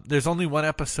 There's only one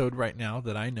episode right now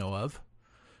that I know of.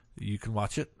 You can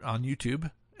watch it on YouTube.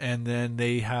 And then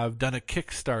they have done a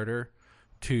Kickstarter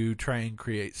to try and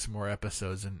create some more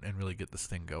episodes and really get this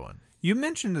thing going. You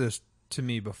mentioned this to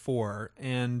me before,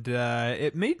 and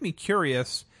it made me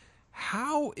curious.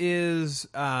 How is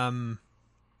the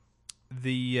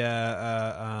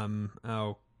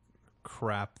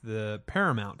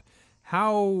Paramount?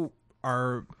 How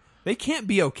are they? Can't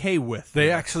be okay with They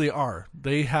this. actually are.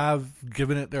 They have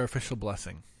given it their official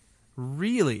blessing.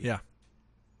 Really? Yeah.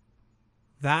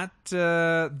 That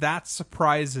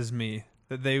surprises me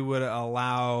that they would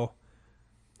allow,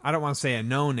 I don't want to say a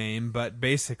no-name, but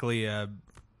basically a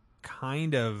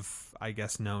kind of, I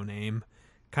guess, no-name,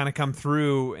 kind of come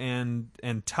through and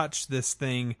touch this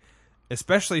thing,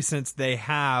 especially since they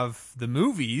have the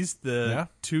movies,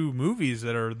 two movies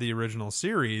that are the original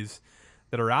series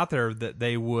that are out there, that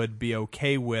they would be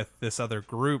okay with this other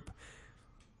group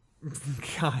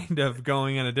kind of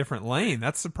going in a different lane.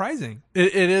 That's surprising.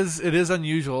 It is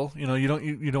unusual. You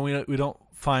know, we don't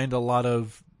find a lot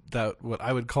of that, what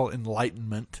I would call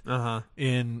enlightenment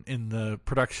in the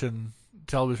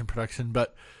television production,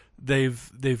 but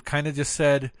they've kind of just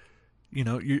said, you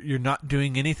know, you're not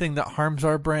doing anything that harms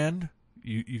our brand.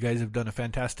 You guys have done a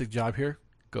fantastic job here.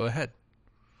 Go ahead.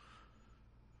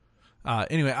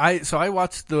 Anyway, I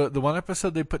watched the one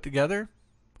episode they put together.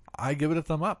 I give it a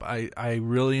thumb up. I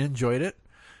really enjoyed it.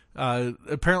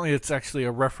 Apparently, it's actually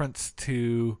a reference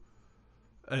to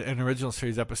an original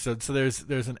series episode. So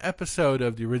there's an episode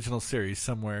of the original series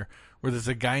somewhere where there's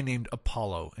a guy named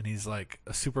Apollo, and he's like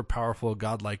a super powerful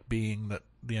godlike being that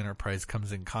the Enterprise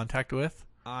comes in contact with.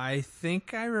 I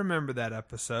think I remember that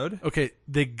episode. Okay,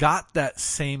 they got that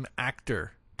same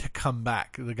actor to come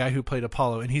back, the guy who played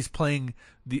Apollo, and he's playing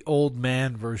the old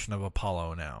man version of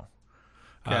Apollo now.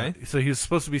 Okay. So he was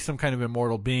supposed to be some kind of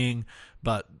immortal being,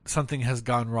 but something has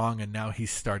gone wrong, and now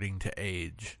he's starting to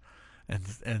age.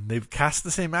 And they've cast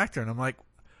the same actor, and I'm like,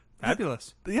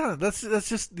 fabulous. Yeah, that's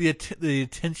just the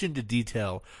attention to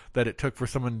detail that it took for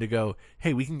someone to go,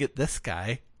 hey, we can get this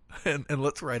guy, and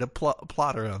let's write a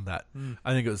plot around that.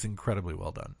 I think it was incredibly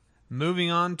well done.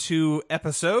 Moving on to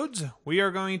episodes, we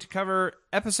are going to cover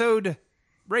episode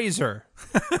Razor.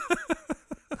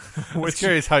 I was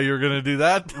curious how you were going to do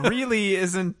that. Really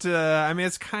isn't, I mean,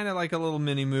 it's kind of like a little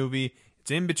mini movie.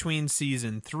 It's in between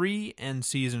season 3 and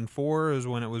season 4 is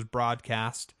when it was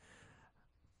broadcast.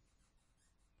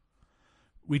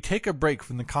 We take a break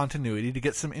from the continuity to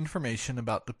get some information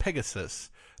about the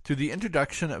Pegasus through the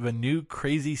introduction of a new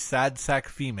crazy sad sack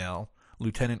female,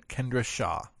 Lieutenant Kendra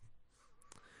Shaw.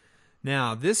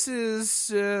 Now, this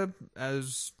is,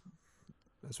 as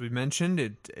we mentioned,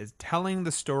 it is telling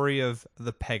the story of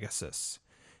the Pegasus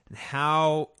and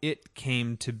how it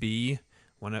came to be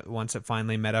once it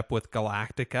finally met up with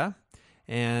Galactica,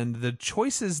 and the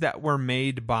choices that were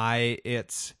made by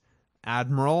its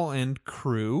admiral and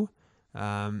crew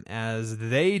as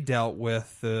they dealt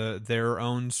with their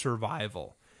own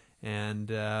survival and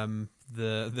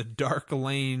the dark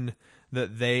lane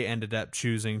that they ended up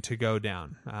choosing to go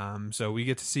down. So we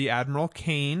get to see Admiral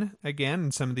Kane again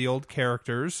and some of the old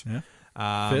characters.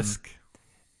 Yeah. Fisk.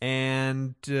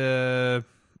 And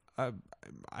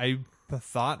I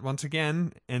thought, once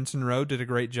again, Ensign Ro did a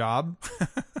great job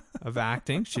of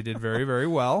acting. She did very, very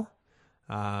well.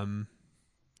 I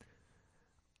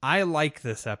like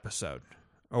this episode,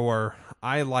 or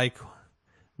I like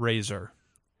Razor.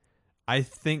 I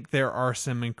think there are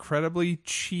some incredibly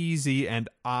cheesy and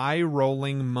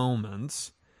eye-rolling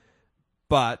moments,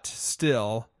 but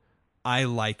still, I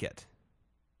like it.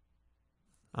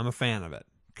 I'm a fan of it.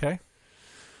 Okay.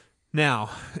 Now,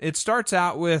 it starts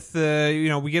out with,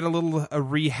 we get a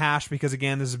rehash because,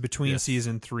 again, this is between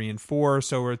season 3 and 4,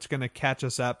 so it's going to catch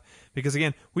us up. Because,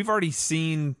 again, we've already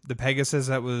seen the Pegasus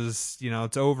that was,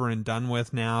 it's over and done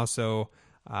with now, so,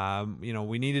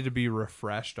 we needed to be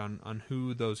refreshed on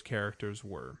who those characters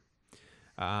were.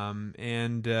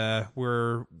 And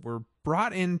we're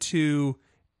brought into,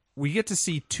 we get to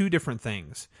see two different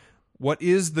things. What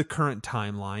is the current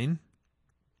timeline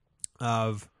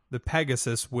of the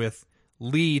Pegasus with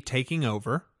Lee taking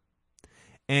over,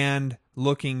 and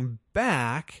looking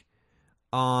back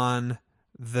on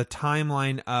the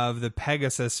timeline of the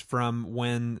Pegasus from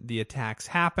when the attacks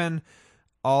happen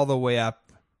all the way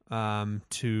up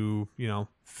to,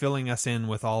 filling us in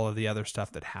with all of the other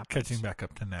stuff that happens. Catching back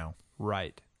up to now.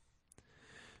 Right.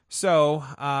 So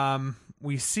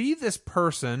we see this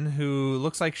person who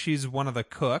looks like she's one of the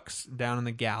cooks down in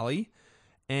the galley.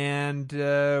 And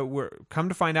we're come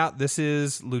to find out this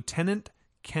is Lieutenant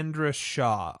Kendra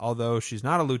Shaw, although she's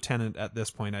not a lieutenant at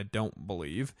this point, I don't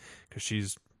believe, because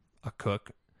she's a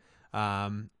cook.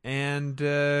 And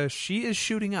she is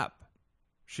shooting up.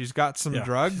 She's got some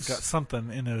drugs. She's got something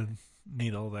in a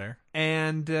needle there.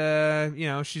 And,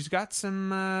 she's got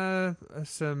some, I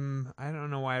don't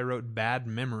know why I wrote bad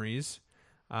memories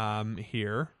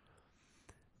here.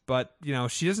 But,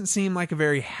 she doesn't seem like a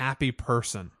very happy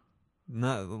person.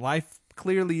 No, life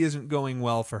clearly isn't going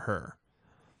well for her.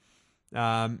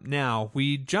 Now,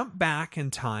 we jump back in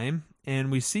time,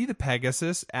 and we see the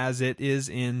Pegasus as it is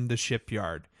in the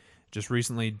shipyard. Just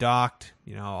recently docked.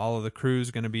 All of the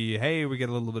crew's going to be, hey, we get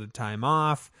a little bit of time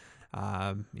off.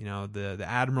 The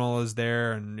Admiral is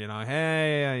there, and,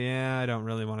 hey, I don't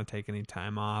really want to take any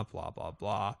time off, blah, blah,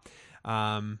 blah.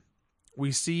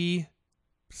 We see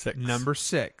number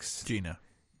 6.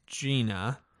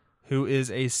 Gina, who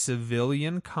is a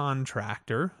civilian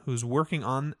contractor who's working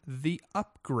on the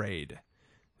upgrade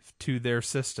to their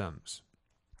systems.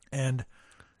 And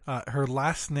her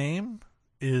last name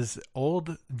is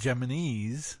Old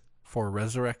Geminese for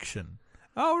resurrection.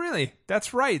 Oh, really?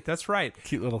 That's right. That's right.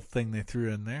 Cute little thing they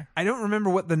threw in there. I don't remember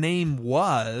what the name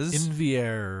was.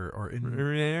 Invier or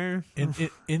Invier,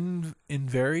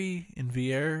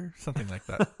 something like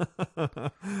that.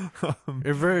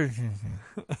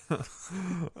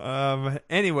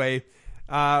 Anyway,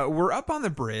 we're up on the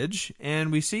bridge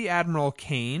and we see Admiral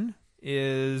Kane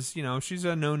is, she's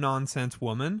a no-nonsense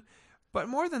woman. But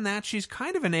more than that, she's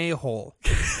kind of an a-hole.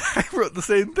 I wrote the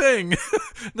same thing.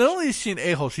 Not only is she an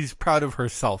a-hole, she's proud of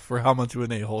herself for how much of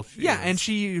an a-hole she is. Yeah, and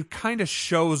she kind of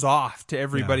shows off to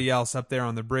everybody else up there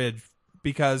on the bridge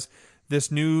because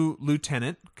this new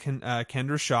lieutenant,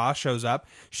 Kendra Shaw, shows up.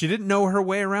 She didn't know her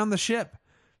way around the ship.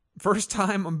 First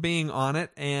time I'm being on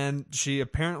it, and she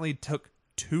apparently took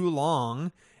too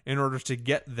long in order to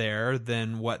get there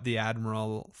than what the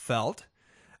Admiral felt.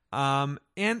 And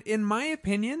in my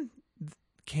opinion,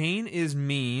 Kane is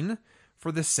mean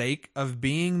for the sake of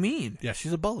being mean. Yeah,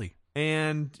 she's a bully.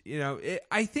 And,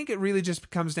 I think it really just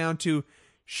comes down to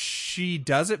she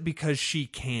does it because she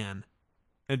can.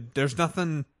 And there's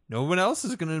nothing, no one else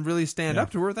is going to really stand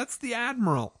up to her. That's the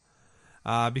Admiral.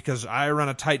 Because I run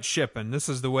a tight ship and this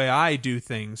is the way I do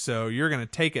things. So you're going to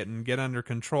take it and get under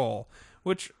control,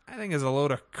 which I think is a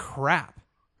load of crap.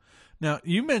 Now,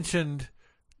 you mentioned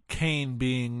Kane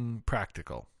being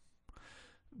practical.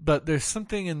 But there's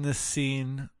something in this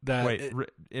scene that... Wait,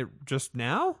 it just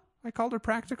now? I called her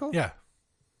practical? Yeah.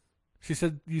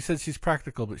 You said she's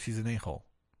practical, but she's an a-hole.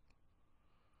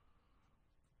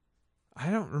 I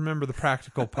don't remember the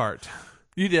practical part.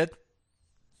 You did.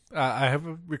 I have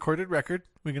a recorded record.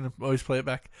 We can always play it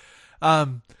back.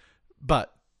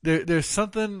 But there's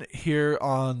something here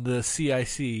on the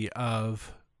CIC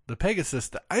of the Pegasus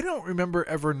that I don't remember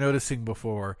ever noticing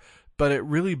before, but it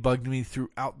really bugged me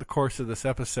throughout the course of this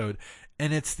episode.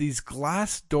 And it's these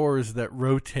glass doors that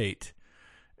rotate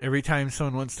every time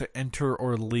someone wants to enter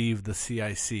or leave the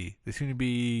CIC. They seem to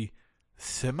be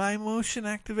semi-motion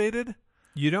activated.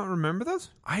 You don't remember those?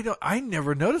 I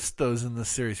never noticed those in the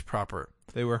series proper.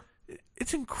 They were.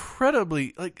 It's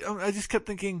incredibly, I just kept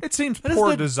thinking, it seems that poor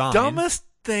is the design. Dumbest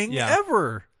thing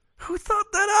ever. Who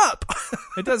thought that up?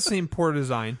 It does seem poor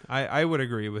design. I would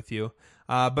agree with you.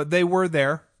 But they were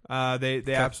there. They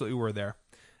absolutely were there.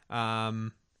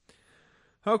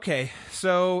 Okay,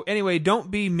 so anyway,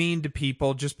 don't be mean to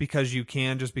people just because you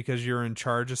can, just because you're in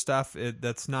charge of stuff.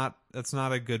 That's not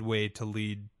a good way to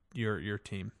lead your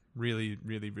team. Really,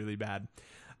 really, really bad.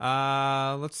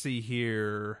 Let's see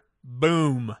here.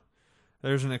 Boom.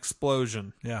 There's an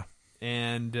explosion. Yeah.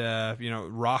 And, it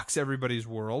rocks everybody's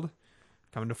world.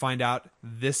 Come to find out,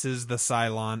 this is the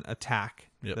Cylon attack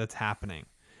that's happening.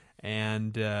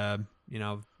 And,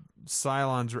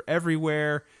 Cylons are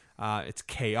everywhere. It's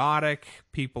chaotic.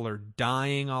 People are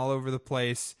dying all over the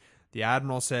place. The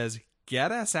Admiral says,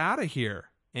 get us out of here.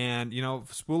 And,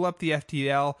 spool up the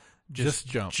FTL. Just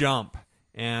jump.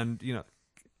 And,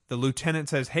 the lieutenant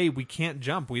says, hey, we can't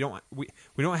jump. We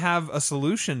don't have a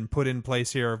solution put in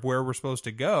place here of where we're supposed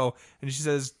to go. And she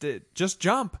says, just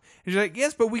jump. And she's like,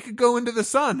 yes, but we could go into the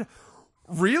sun.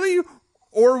 Really?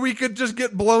 Or we could just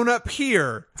get blown up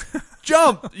here.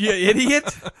 Jump, you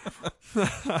idiot.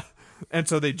 And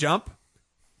so they jump.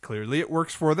 Clearly it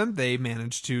works for them. They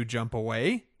manage to jump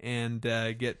away and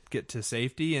get to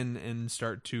safety and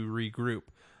start to regroup.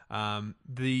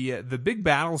 The big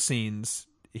battle scenes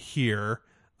here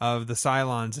of the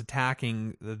Cylons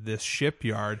attacking this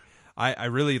shipyard, I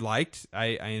really liked. I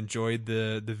enjoyed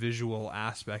the visual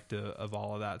aspect of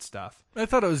all of that stuff. I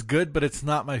thought it was good, but it's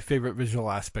not my favorite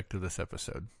visual aspect of this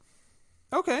episode.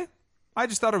 Okay. I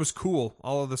just thought it was cool.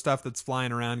 All of the stuff that's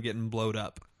flying around getting blowed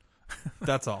up.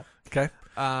 That's all. Okay.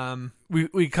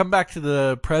 We come back to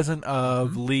the present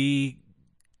of Lee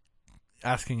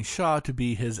asking Shaw to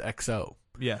be his XO.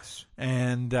 Yes.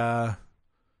 And I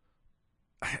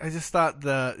just thought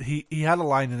that he had a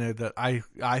line in there that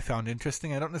I found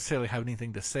interesting. I don't necessarily have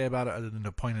anything to say about it other than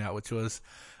to point it out, which was,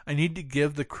 I need to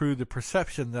give the crew the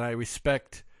perception that I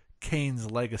respect Kane's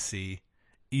legacy,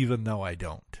 even though I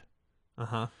don't.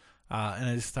 Uh-huh. And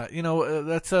I just thought,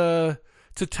 it's a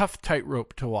tough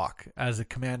tightrope to walk as a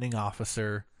commanding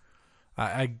officer.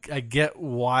 I get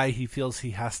why he feels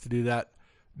he has to do that.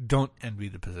 Don't envy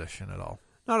the position at all.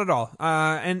 Not at all.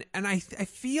 And I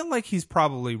feel like he's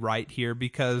probably right here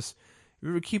because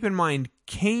keep in mind,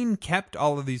 Kane kept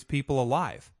all of these people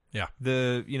alive. Yeah.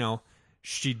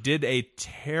 She did a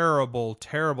terrible,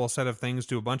 terrible set of things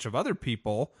to a bunch of other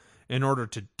people in order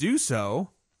to do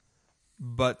so,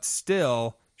 but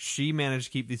still she managed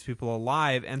to keep these people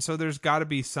alive, and so there's got to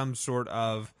be some sort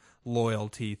of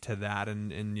loyalty to that,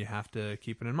 and you have to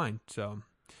keep it in mind. So,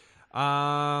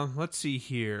 Let's see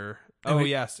here. Oh,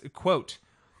 yes. Quote,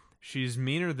 she's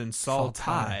meaner than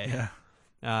Sultai. Yeah.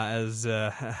 As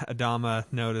Adama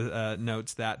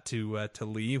notes that to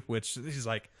Lee, which he's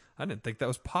like, I didn't think that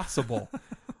was possible.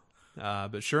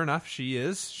 But sure enough, she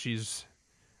is. She's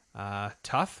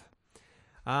tough.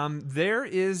 There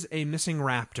is a missing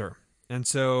raptor. And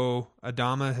so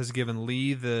Adama has given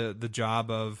Lee the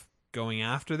job of going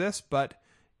after this, but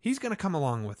he's going to come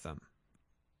along with them.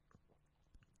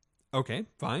 Okay,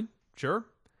 fine, sure.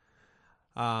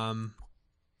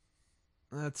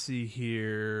 Let's see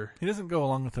here. He doesn't go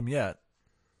along with them yet.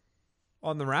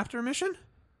 On the raptor mission?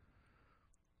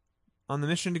 On the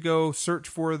mission to go search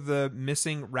for the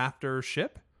missing raptor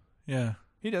ship? Yeah.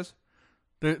 He does.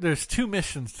 There's 2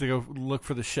 missions to go look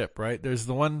for the ship, right? There's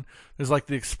like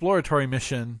the exploratory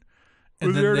mission.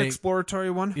 Was there an exploratory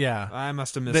one? Yeah. I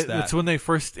must have missed that. It's when they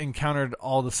first encountered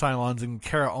all the Cylons and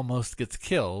Kara almost gets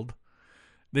killed.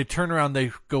 They turn around,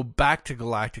 they go back to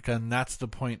Galactica, and that's the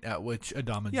point at which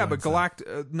Adama joins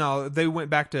them. No, they went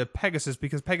back to Pegasus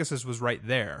because Pegasus was right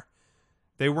there.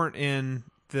 They weren't in...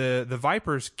 The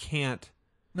Vipers can't...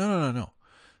 No.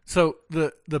 So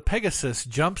the Pegasus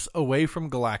jumps away from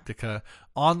Galactica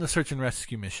on the search and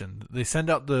rescue mission. They send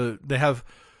out they have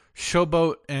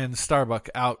Showboat and Starbuck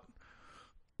out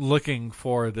looking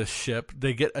for this ship.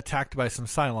 They get attacked by some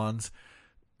Cylons.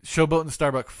 Showboat and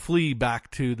Starbuck flee back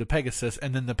to the Pegasus,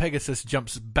 and then the Pegasus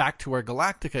jumps back to where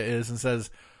Galactica is and says,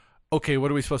 okay,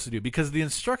 what are we supposed to do? Because the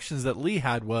instructions that Lee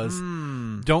had was,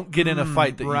 don't get in a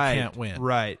fight that you can't win.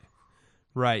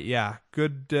 Right, yeah.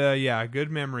 Good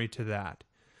memory to that.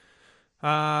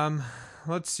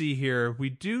 Let's see here.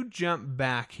 We do jump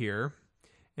back here,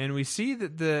 and we see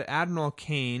that the Admiral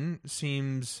Kane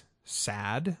seems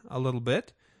sad a little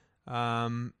bit.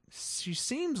 She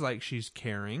seems like she's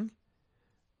caring,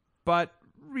 but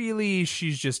really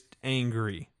she's just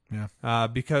angry. Yeah.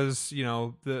 Because,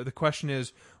 the question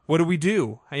is, what do we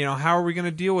do? How are we going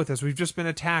to deal with this? We've just been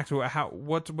attacked.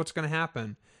 What's going to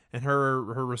happen? And her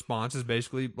response is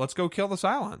basically, let's go kill the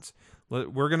Cylons.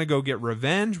 We're going to go get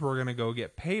revenge. We're going to go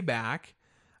get payback.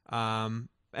 And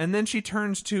then she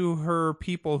turns to her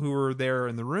people who were there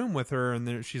in the room with her,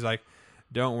 and she's like,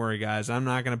 don't worry, guys. I'm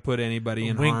not going to put anybody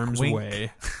in harm's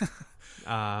way.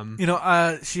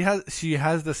 She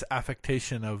has this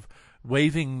affectation of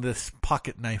waving this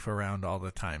pocket knife around all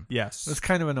the time. Yes. It's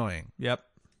kind of annoying. Yep.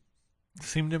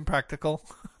 Seemed impractical.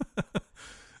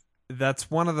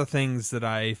 That's one of the things that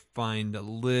I find a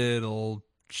little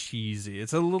cheesy.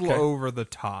 It's a little over the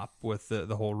top with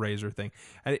the whole razor thing.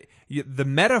 The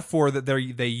metaphor that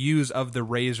they use of the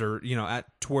razor,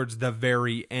 towards the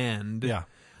very end. Yeah.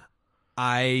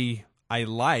 I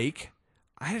like.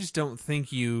 I just don't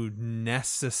think you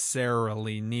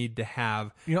necessarily need to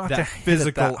have that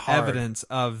physical evidence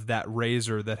of that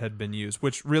razor that had been used,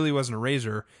 which really wasn't a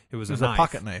razor. It was a knife.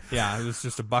 Pocket knife. Yeah, it was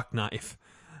just a buck knife.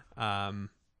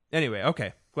 Anyway,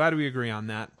 okay. Glad we agree on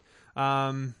that.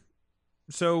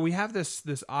 So we have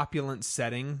this opulent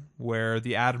setting where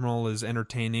the Admiral is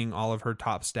entertaining all of her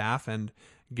top staff, and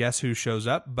guess who shows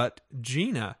up but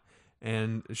Gina,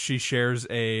 and she shares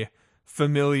a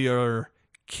familiar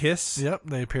kiss. Yep,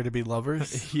 they appear to be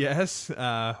lovers. Yes,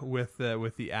 with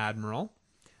the Admiral.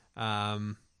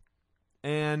 And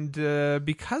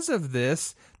because of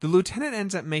this, the lieutenant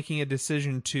ends up making a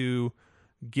decision to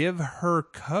give her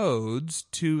codes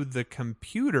to the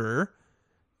computer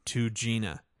to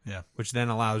Gina. Yeah. Which then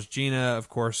allows Gina, of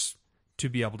course, to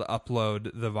be able to upload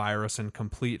the virus and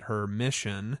complete her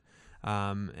mission,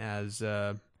 as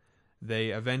they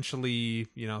eventually,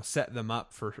 set them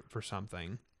up for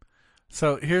something.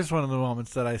 So here's one of the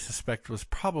moments that I suspect was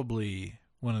probably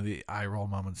one of the eye roll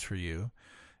moments for you,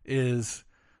 is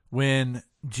when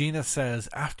Gina says,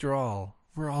 after all,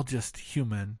 we're all just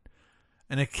human.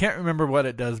 And I can't remember what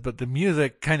it does, but the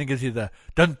music kind of gives you the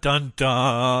dun dun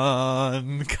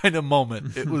dun kind of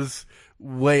moment. It was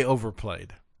way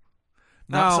overplayed.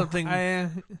 Not something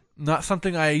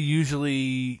I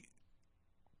usually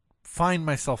find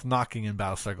myself knocking in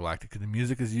Battlestar Galactica. The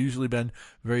music has usually been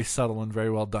very subtle and very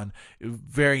well done.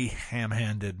 Very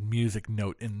ham-handed music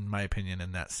note, in my opinion,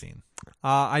 in that scene.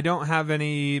 I don't have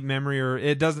any memory, or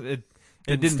it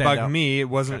didn't bug me. It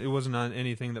wasn't on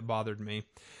anything that bothered me.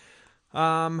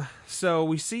 So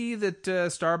we see that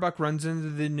Starbuck runs into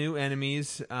the new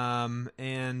enemies, and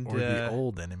the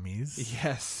old enemies.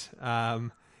 Yes.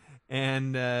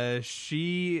 And they're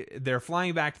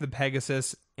flying back to the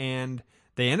Pegasus, and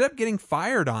they end up getting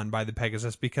fired on by the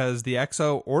Pegasus because the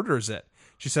XO orders it.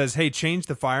 She says, hey, change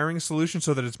the firing solution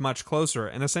so that it's much closer.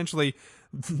 And essentially,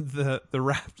 the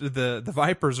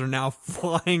Vipers are now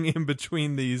flying in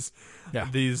between these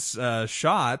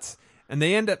shots, and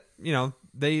they end up,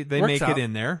 they make it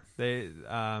in there. They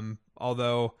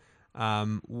although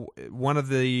one of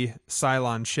the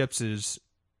Cylon ships is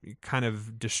kind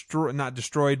of not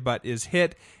destroyed, but is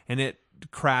hit, and it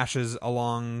crashes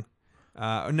along.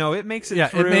 No, it makes it. Yeah,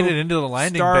 through. It made it into the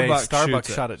landing bay. Starbuck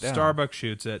shot it down. Starbuck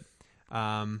shoots it,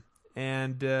 and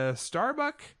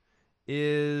Starbuck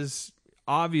is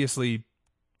obviously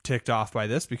ticked off by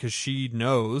this because she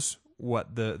knows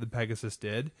what the Pegasus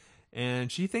did,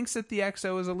 and she thinks that the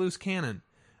XO is a loose cannon,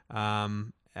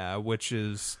 which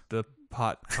is the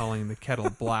pot calling the kettle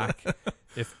black,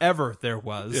 if ever there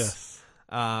was. Yes.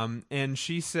 And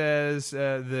she says,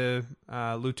 the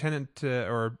Lieutenant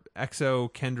or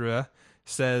XO Kendra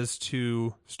says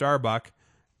to Starbuck,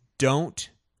 "Don't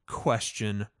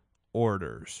question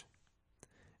orders."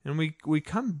 And we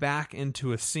come back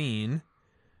into a scene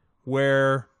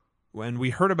where, when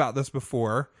we heard about this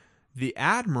before, the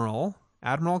Admiral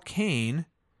Kane,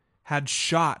 had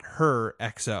shot her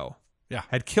XO. Yeah.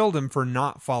 Had killed him for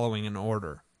not following an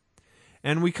order.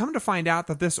 And we come to find out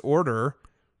that this order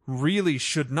really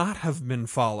should not have been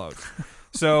followed.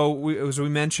 So, as we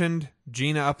mentioned,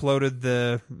 Gina uploaded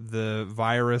the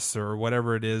virus or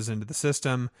whatever it is into the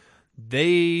system.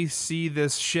 They see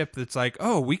this ship that's like,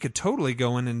 oh, we could totally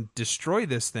go in and destroy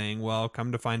this thing. Well,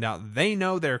 come to find out, they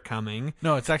know they're coming.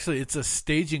 No, it's a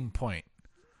staging point.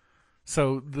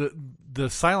 So the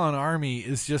Cylon army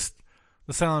is just,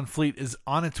 the Cylon fleet is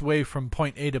on its way from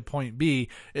point A to point B.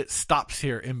 It stops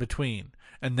here in between.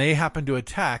 And they happen to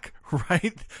attack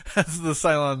right as the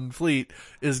Cylon fleet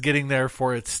is getting there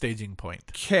for its staging point.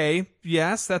 Okay,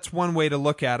 yes, that's one way to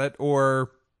look at it.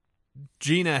 Or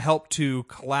Gina helped to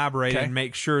collaborate and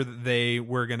make sure that they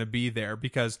were going to be there,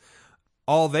 because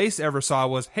all they ever saw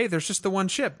was, hey, there's just the one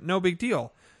ship, no big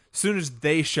deal. As soon as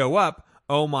they show up,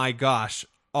 oh my gosh,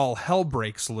 all hell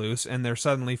breaks loose, and they're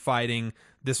suddenly fighting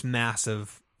this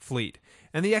massive fleet.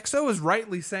 And the XO is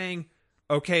rightly saying,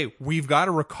 okay, we've got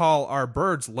to recall our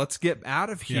birds. Let's get out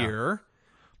of here.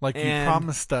 Like you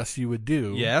promised us you would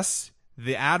do. Yes.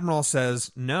 The Admiral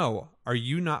says, no, are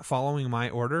you not following my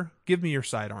order? Give me your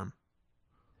sidearm.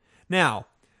 Now,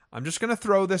 I'm just going to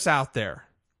throw this out there.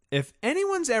 If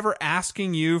anyone's ever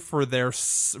asking you for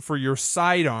your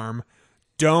sidearm,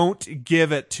 don't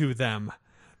give it to them.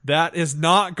 That is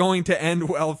not going to end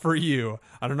well for you.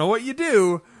 I don't know what you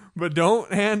do, but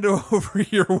don't hand over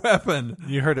your weapon.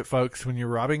 You heard it, folks. When you're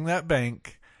robbing that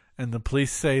bank and the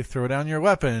police say, throw down your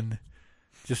weapon,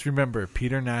 just remember,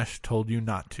 Peter Nash told you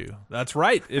not to. That's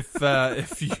right.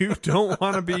 If you don't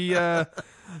want to be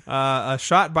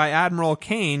shot by Admiral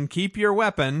Kane, keep your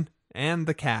weapon and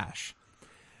the cash.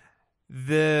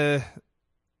 The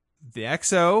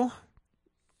XO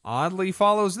oddly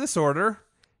follows this order,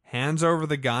 hands over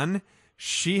the gun.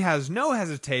 She has no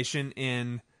hesitation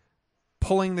in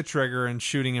pulling the trigger and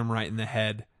shooting him right in the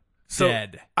head. So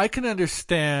dead. I can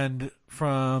understand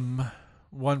from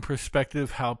one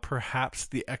perspective how perhaps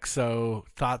the XO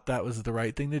thought that was the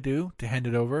right thing to do, to hand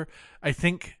it over. I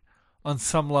think on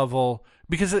some level,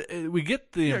 because we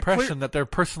get the impression that they're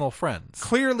personal friends.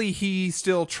 Clearly he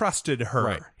still trusted her.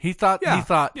 Right. He thought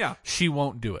she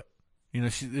won't do it.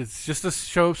 It's just a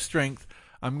show of strength.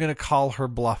 I'm going to call her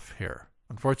bluff here.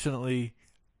 Unfortunately,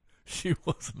 she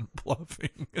wasn't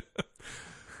bluffing.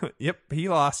 Yep, he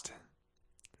lost.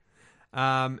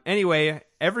 Anyway,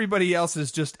 everybody else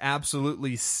is just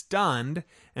absolutely stunned,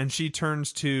 and she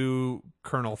turns to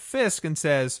Colonel Fisk and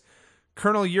says,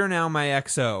 Colonel, you're now my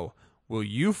XO. Will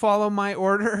you follow my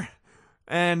order?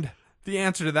 And the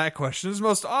answer to that question is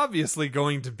most obviously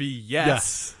going to be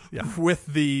yes. Yeah. With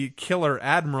the killer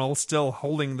Admiral still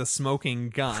holding the smoking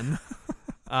gun.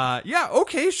 Yeah,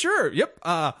 okay, sure. Yep.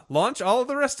 Launch all of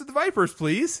the rest of the Vipers,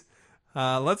 please.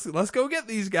 Let's go get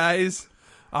these guys.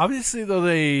 Obviously, though,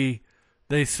 they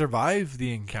survive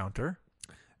the encounter.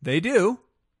 They do.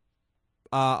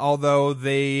 Although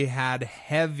they had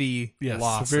heavy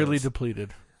losses. Severely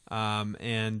depleted.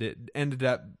 And it ended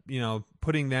up,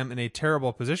 putting them in a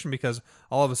terrible position because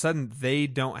all of a sudden they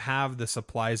don't have the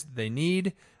supplies that they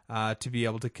need to be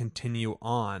able to continue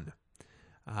on.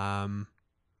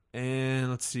 And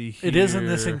let's see here. It is in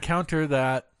this encounter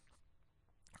that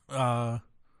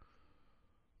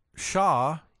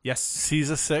Shaw sees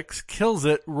a 6, kills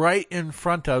it right in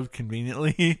front of,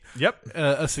 conveniently,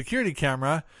 a security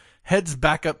camera, heads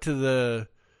back up to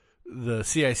the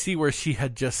CIC where she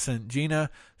had just sent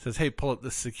Gina, says, hey, pull up the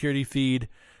security feed,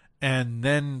 and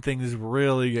then things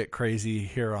really get crazy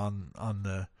here on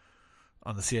the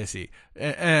CIC.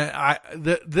 And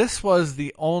this was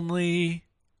the only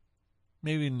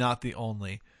maybe not the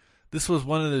only. This was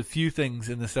one of the few things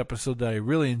in this episode that I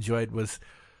really enjoyed was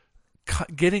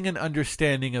getting an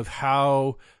understanding of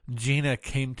how Gina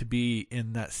came to be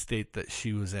in that state that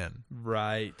she was in.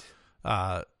 Right.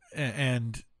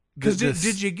 And because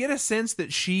did you get a sense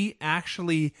that she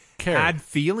actually had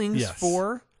feelings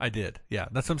for? I did. Yeah,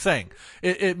 that's what I'm saying.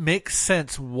 It makes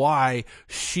sense why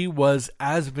she was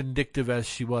as vindictive as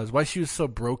she was, why she was so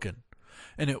broken.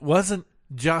 And it wasn't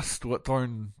just what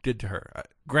Thorn did to her.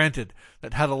 Granted,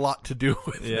 that had a lot to do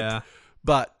with it.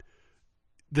 But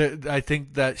I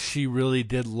think that she really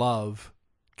did love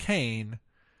Cain,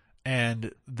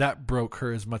 and that broke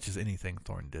her as much as anything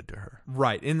Thorn did to her.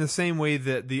 Right. In the same way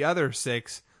that the other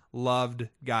 6 loved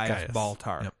Gaius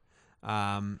Baltar. Yep.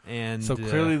 And so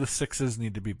clearly the 6s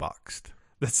need to be boxed.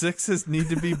 The 6s need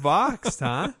to be boxed,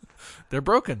 huh? They're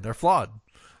broken. They're flawed.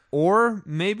 Or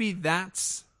maybe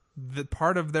that's the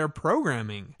part of their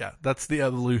programming. Yeah, that's the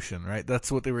evolution, right?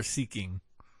 That's what they were seeking.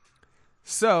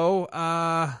 So,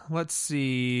 let's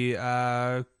see.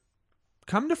 Come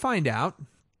to find out,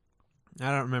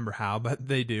 I don't remember how, but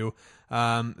they do.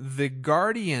 The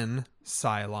Guardian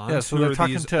Cylons, so who they're are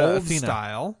talking these to old Athena.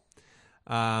 style,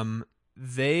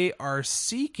 they are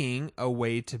seeking a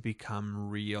way to become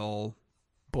real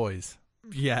boys.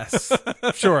 Yes,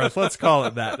 sure. Let's call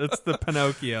it that. It's the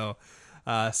Pinocchio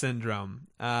syndrome.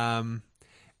 And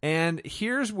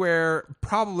here's where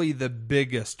probably the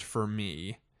biggest for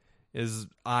me is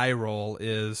eye roll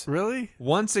is really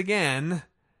once again,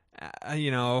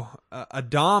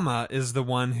 Adama is the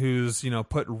one who's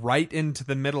put right into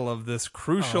the middle of this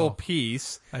crucial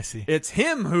piece. I see. It's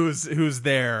him who's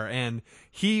there, and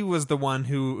he was the one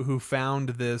who found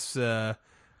this. The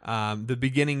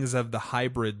beginnings of the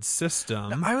hybrid system.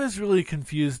 Now, I was really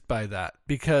confused by that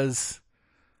because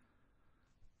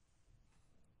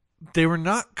they were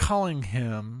not calling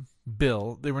him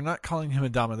Bill. They were not calling him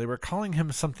Adama. They were calling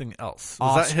him something else.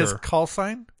 Was that his call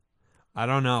sign? I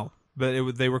don't know,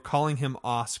 but they were calling him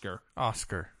Oscar.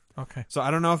 Oscar. Okay. So I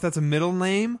don't know if that's a middle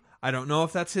name. I don't know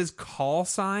if that's his call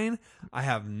sign. I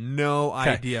have no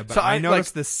idea, but so I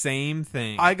noticed the same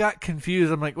thing. I got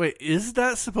confused. I'm like, wait, is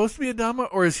that supposed to be Adama?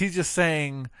 Or is he just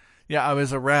saying, yeah, I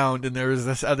was around and there was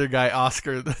this other guy,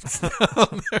 Oscar, that's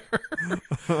down there?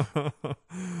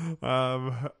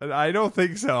 I don't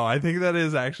think so. I think that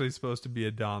is actually supposed to be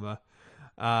Adama.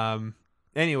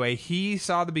 Anyway, he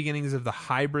saw the beginnings of the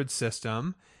hybrid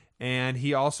system, and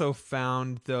he also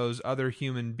found those other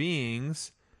human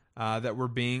beings that were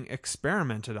being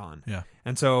experimented on. Yeah.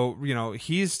 And so,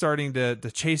 he's starting to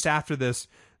chase after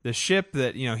the ship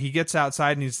that, he gets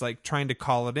outside and he's like trying to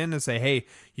call it in and say, hey,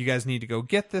 you guys need to go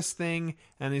get this thing.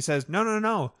 And he says,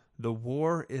 no, the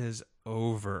war is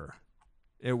over.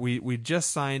 We just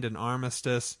signed an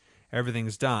armistice.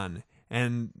 Everything's done.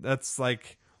 And that's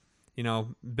like,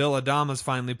 Bill Adama's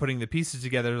finally putting the pieces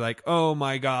together like, oh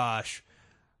my gosh.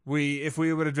 If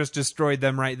we would have just destroyed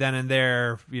them right then and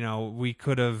there, we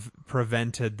could have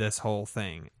prevented this whole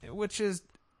thing, which is,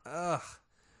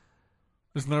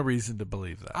 There's no reason to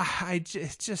believe that.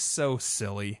 It's just so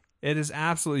silly. It is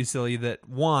absolutely silly that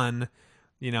one,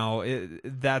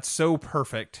 that's so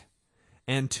perfect,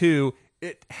 and two,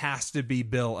 it has to be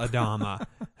Bill Adama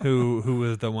who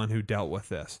is the one who dealt with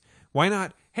this. Why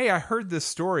not? Hey, I heard this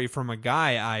story from a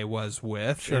guy I was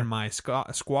with in my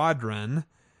squadron.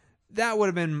 That would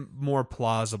have been more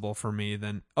plausible for me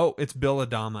than, it's Bill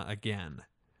Adama again.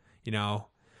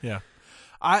 Yeah.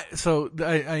 I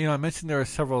mentioned there are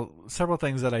several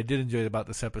things that I did enjoy about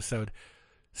this episode.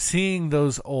 Seeing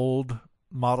those old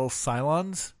model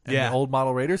Cylons and the old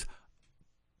model Raiders,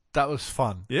 that was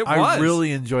fun. I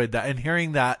really enjoyed that, and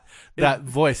hearing that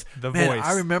voice. Voice.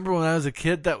 I remember when I was a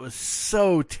kid, that was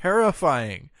so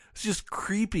terrifying. It's just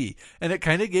creepy, and it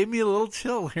kind of gave me a little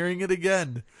chill hearing it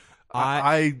again.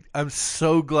 I'm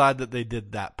so glad that they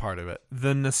did that part of it.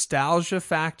 The nostalgia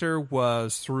factor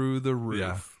was through the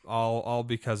roof, all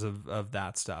because of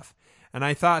that stuff. And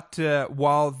I thought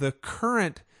while the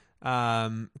current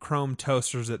Chrome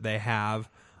toasters that they have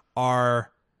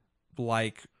are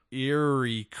like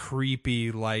eerie,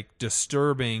 creepy, like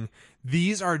disturbing,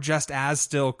 these are just as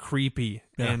still creepy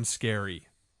and scary.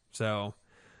 So,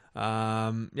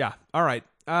 all right.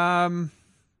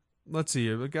 Let's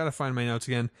see. I've got to find my notes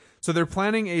again. So they're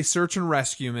planning a search and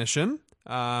rescue mission,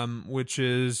 which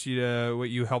is what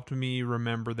you helped me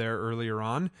remember there earlier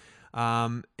on.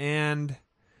 And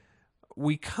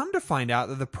we come to find out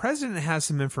that the president has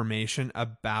some information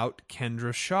about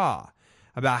Kendra Shaw,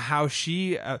 about how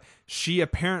she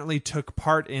apparently took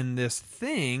part in this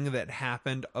thing that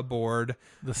happened aboard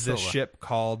the ship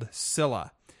called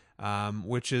Scylla,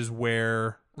 which is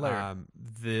where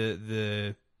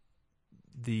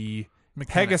Mechanic.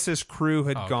 Pegasus crew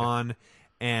had Oh, okay. gone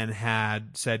and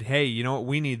had said, hey, you know what,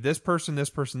 we need this person, this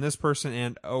person, this person,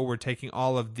 and we're taking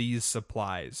all of these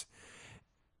supplies.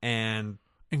 And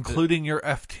including your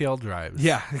FTL drives.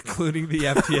 yeah, including the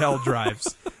FTL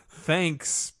drives.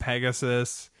 Thanks,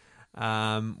 Pegasus.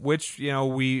 Which,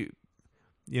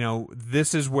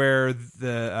 this is where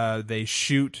they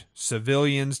shoot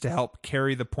civilians to help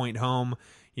carry the point home.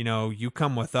 You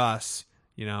come with us,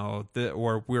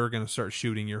 or we're going to start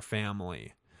shooting your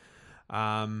family.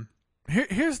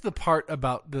 Here's the part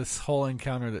about this whole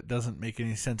encounter that doesn't make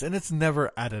any sense, and it's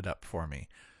never added up for me.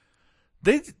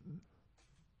 They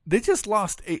just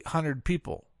lost 800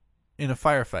 people in a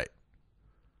firefight.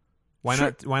 Why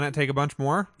not take a bunch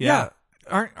more? Yeah.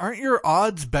 Aren't your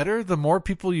odds better the more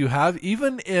people you have?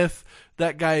 Even if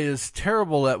that guy is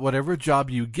terrible at whatever job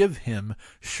you give him,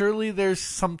 surely there's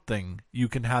something you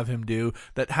can have him do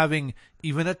that having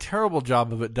even a terrible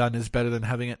job of it done is better than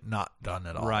having it not done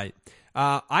at all. Right.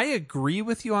 I agree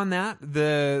with you on that.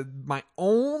 My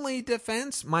only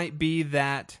defense might be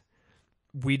that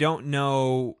we don't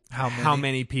know how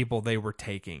many people they were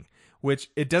taking.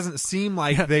 Which it doesn't seem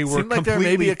like they were seemed like completely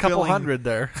there may be a couple filling hundred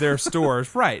there. their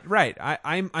stores. Right.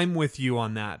 I'm with you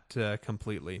on that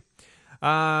completely.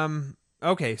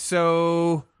 Okay,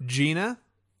 so Gina,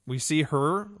 we see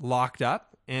her locked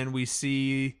up, and we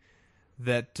see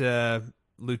that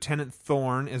Lieutenant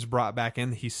Thorne is brought back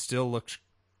in. He still looks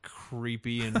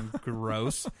creepy and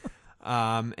gross.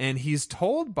 And he's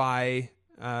told by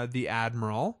the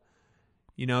Admiral,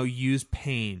 use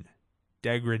pain,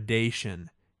 degradation,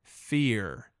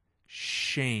 fear,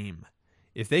 shame.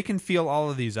 If they can feel all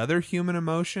of these other human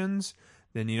emotions,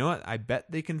 then you know what? I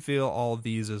bet they can feel all of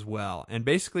these as well. And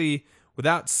basically,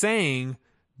 without saying,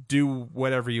 do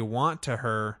whatever you want to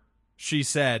her, she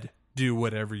said, do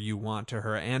whatever you want to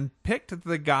her, and picked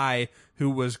the guy who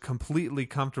was completely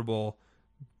comfortable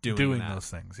doing that. Those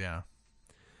things, yeah.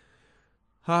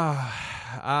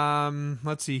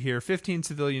 Let's see here. 15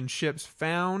 civilian ships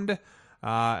found,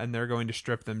 and they're going to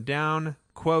strip them down.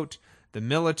 Quote, the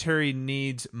military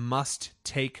needs must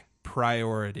take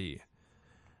priority.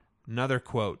 Another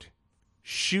quote,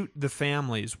 shoot the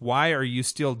families. Why are you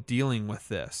still dealing with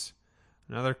this?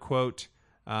 Another quote,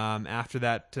 after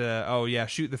that,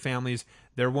 shoot the families.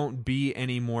 There won't be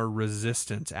any more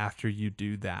resistance after you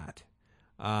do that.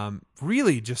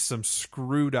 Really just some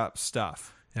screwed up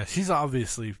stuff. Yeah, she's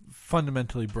obviously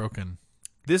fundamentally broken.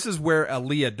 This is where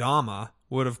Aliyah Dama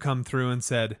would have come through and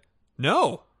said,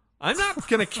 no, I'm not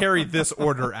going to carry this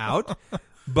order out.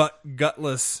 But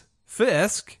gutless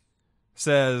Fisk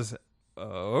says,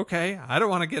 okay, I don't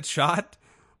want to get shot.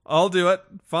 I'll do it.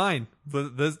 Fine.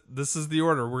 This is the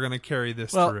order. We're going to carry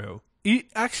this through.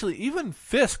 Actually, even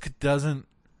Fisk doesn't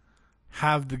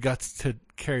have the guts to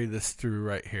carry this through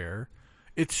right here.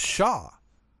 It's Shaw.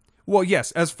 Well,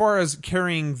 yes, as far as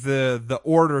carrying the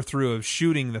order through of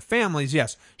shooting the families,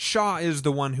 yes, Shaw is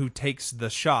the one who takes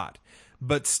the shot.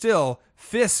 But still,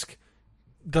 Fisk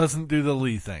doesn't do the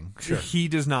Lee thing. Sure. He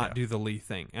does not do the Lee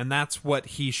thing. And that's what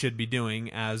he should be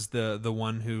doing as the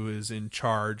one who is in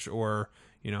charge, or,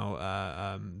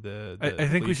 the I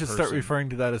think we should person. start referring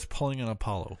to that as pulling an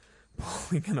Apollo.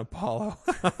 Pulling an Apollo.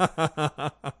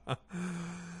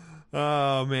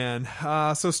 Oh, man.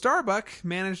 So Starbuck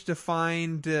managed to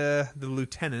find the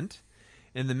lieutenant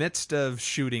in the midst of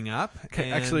shooting up.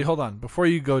 Okay, actually, hold on. Before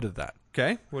you go to that.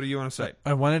 Okay, what do you want to say?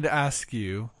 I wanted to ask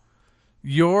you,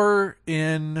 you're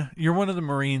one of the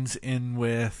Marines in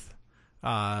with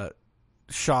Shaw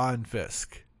and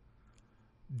Fisk.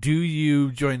 Do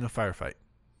you join the firefight?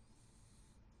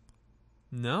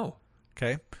 No.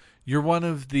 Okay. You're one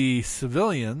of the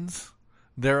civilians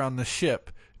there on the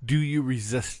ship. Do you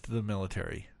resist the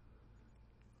military?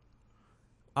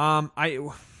 I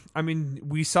mean,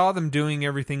 we saw them doing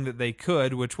everything that they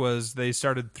could, which was they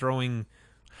started throwing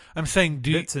I'm saying,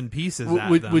 bits and pieces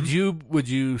at them. Would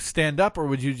you stand up, or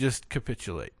would you just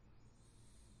capitulate?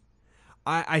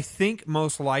 I think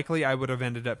most likely I would have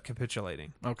ended up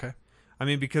capitulating. Okay. I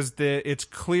mean, because it's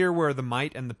clear where the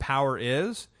might and the power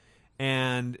is,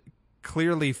 and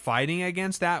clearly fighting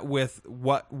against that with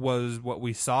what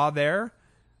we saw there,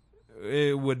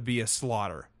 it would be a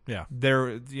slaughter. Yeah.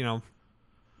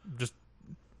 Just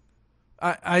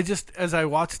I just, as I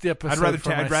watched the episode,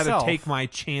 I'd rather take my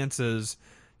chances,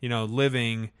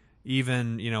 living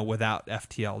even, without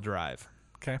FTL drive.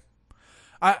 Okay.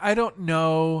 I don't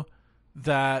know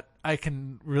that I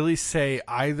can really say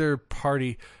either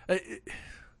party.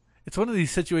 It's one of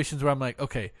these situations where I'm like,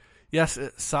 okay, yes,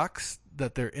 it sucks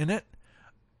that they're in it.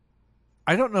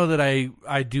 I don't know that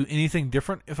I do anything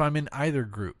different if I'm in either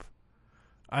group.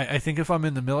 I think if I'm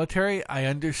in the military, I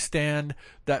understand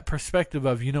that perspective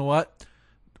of, you know what?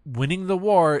 Winning the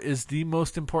war is the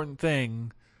most important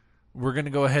thing. We're going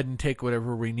to go ahead and take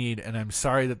whatever we need, and I'm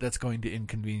sorry that that's going to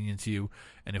inconvenience you.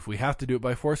 And if we have to do it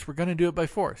by force, we're going to do it by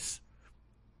force.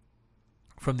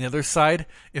 From the other side,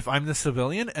 if I'm the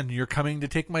civilian and you're coming to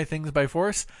take my things by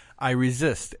force, I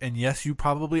resist. And yes, you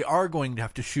probably are going to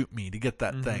have to shoot me to get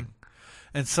that thing.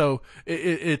 And so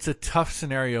it's a tough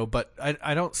scenario, but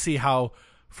I don't see how,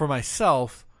 for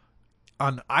myself,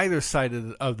 on either side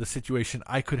of the situation,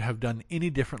 I could have done any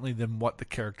differently than what the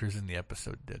characters in the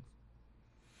episode did.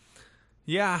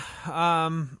 Yeah,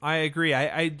 I agree.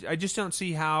 I just don't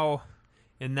see how,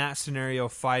 in that scenario,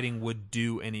 fighting would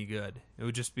do any good. It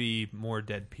would just be more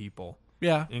dead people.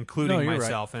 Yeah. Including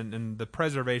myself. Right. And the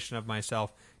preservation of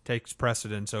myself takes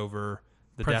precedence over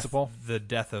the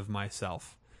death of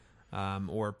myself.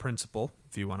 Or principle,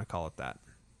 if you want to call it that.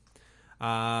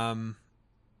 Well,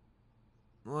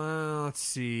 let's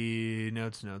see.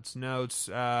 Notes.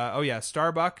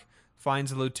 Starbuck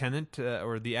finds the lieutenant,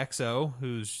 or the XO,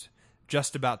 who's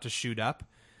just about to shoot up,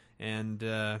 and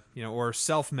or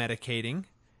self-medicating,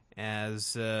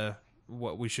 as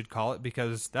what we should call it,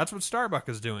 because that's what Starbuck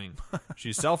is doing.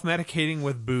 She's self-medicating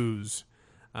with booze,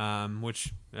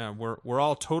 which we're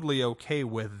all totally okay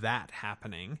with that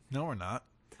happening. No, we're not.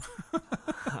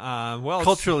 Well,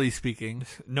 culturally speaking,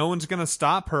 no one's going to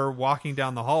stop her walking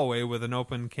down the hallway with an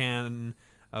open can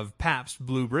of Pabst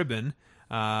Blue Ribbon,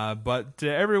 but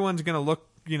everyone's going to look,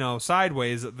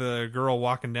 sideways at the girl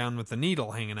walking down with the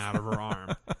needle hanging out of her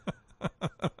arm.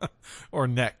 Or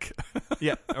neck.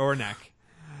 Yeah, or neck.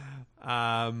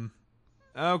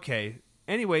 Okay.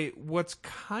 Anyway, what's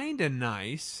kind of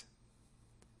nice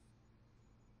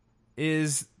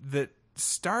is that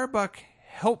Starbuck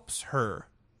helps her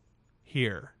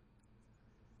here.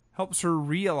 Helps her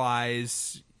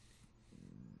realize,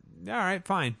 all right,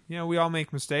 fine. We all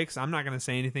make mistakes. I'm not going to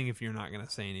say anything if you're not going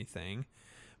to say anything.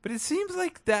 But it seems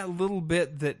like that little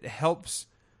bit that helps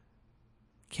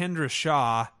Kendra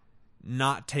Shaw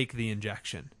not take the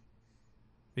injection.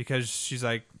 Because she's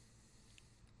like,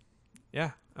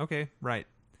 yeah, okay, right.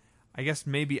 I guess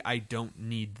maybe I don't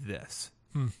need this.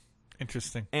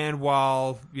 Interesting. And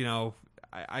while,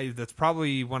 I that's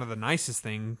probably one of the nicest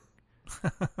things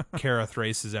Kara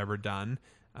Thrace has ever done.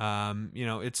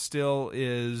 It still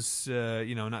is,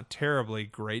 not terribly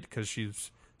great because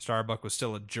Starbuck was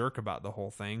still a jerk about the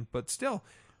whole thing, but still,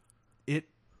 it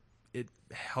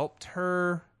helped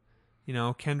her,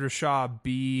 Kendra Shaw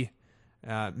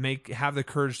have the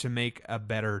courage to make a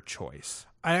better choice.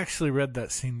 I actually read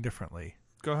that scene differently.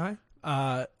 Go ahead.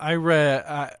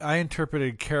 I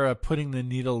interpreted Kara putting the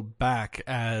needle back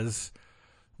as,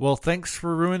 well, thanks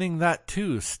for ruining that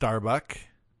too, Starbuck.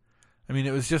 I mean,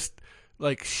 it was just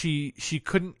like she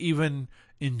couldn't even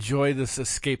enjoy this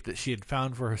escape that she had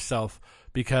found for herself,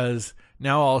 because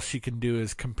now all she can do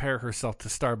is compare herself to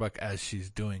Starbuck as she's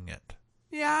doing it.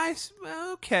 Yeah,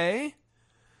 okay.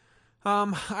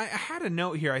 I had a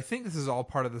note here. I think this is all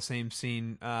part of the same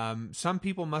scene. Some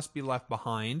people must be left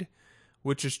behind,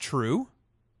 which is true.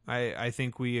 I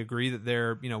think we agree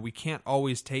that we can't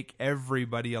always take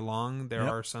everybody along. There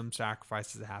are some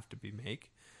sacrifices that have to be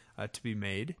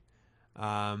made.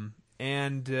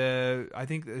 And I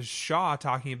think Shaw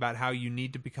talking about how you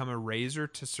need to become a razor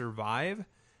to survive,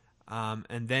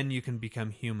 and then you can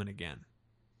become human again.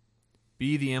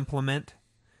 Be the implement.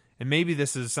 And maybe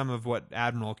this is some of what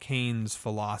Admiral Kane's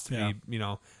philosophy,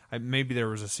 maybe there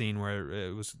was a scene where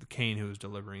it was Kane who was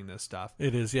delivering this stuff.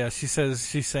 It is, yeah. She's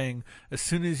saying, as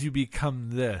soon as you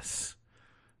become this,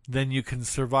 then you can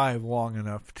survive long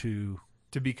enough to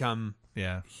become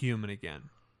human again.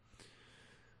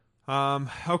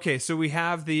 Okay, so we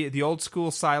have the old school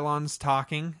Cylons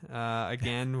talking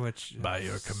again, which by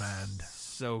your command,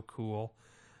 so cool.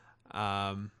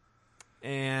 And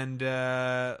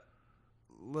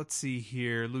let's see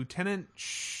here. Lieutenant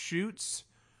shoots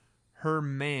her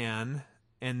man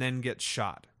and then gets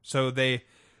shot. So they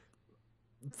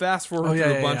fast forward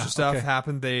through a bunch of stuff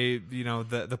happened. They,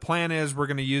 the plan is we're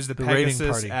going to use the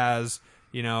Pegasus as,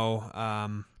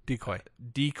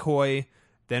 decoy.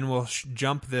 Then we'll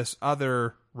jump this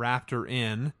other Raptor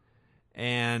in.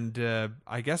 And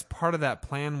I guess part of that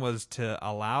plan was to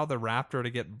allow the Raptor to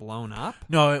get blown up?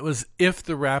 No, it was if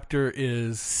the Raptor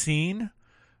is seen,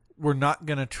 we're not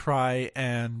going to try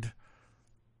and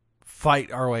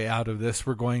fight our way out of this.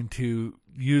 We're going to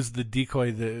use the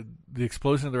decoy, the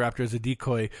explosion of the Raptor as a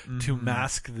decoy to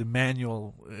mask the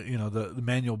manual, the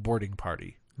manual boarding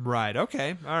party. Right.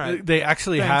 Okay. All right. They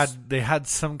actually had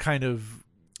some kind of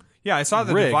I saw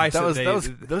the rig. device. That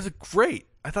was great.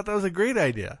 I thought that was a great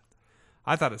idea.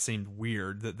 I thought it seemed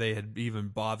weird that they had even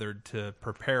bothered to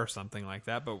prepare something like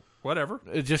that, but whatever.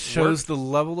 It just shows the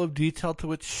level of detail to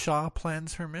which Shaw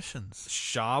plans her missions.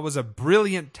 Shaw was a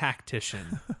brilliant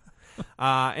tactician.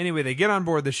 Anyway, they get on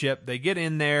board the ship. They get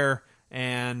in there,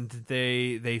 and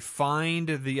they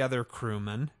find the other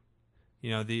crewmen,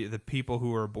 the people who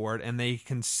were aboard, and they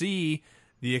can see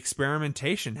the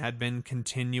experimentation had been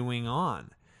continuing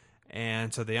on.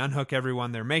 And so they unhook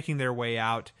everyone. They're making their way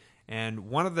out, and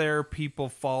one of their people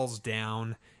falls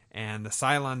down, and the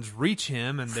Cylons reach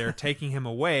him, and they're taking him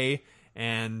away,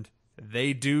 and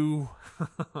they do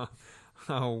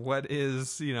what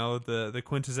is, the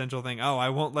quintessential thing. Oh, I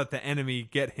won't let the enemy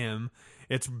get him.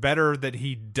 It's better that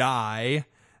he die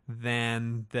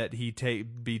than that he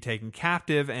be taken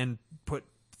captive and put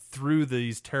through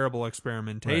these terrible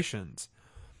experimentations. Right.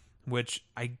 Which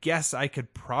I guess I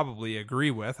could probably agree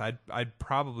with. I'd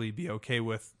probably be okay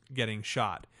with getting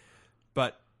shot.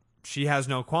 But she has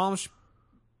no qualms,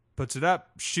 puts it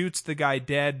up, shoots the guy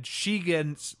dead. She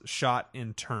gets shot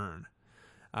in turn.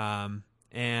 And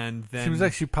then... Seems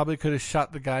like she probably could have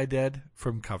shot the guy dead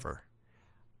from cover.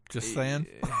 Just saying.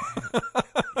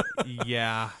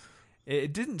 Yeah.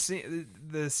 It didn't seem...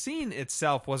 The scene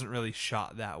itself wasn't really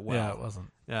shot that well. Yeah, it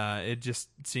wasn't. It just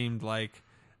seemed like...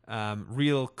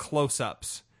 real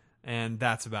close-ups, and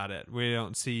that's about it. We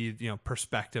don't see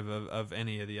perspective of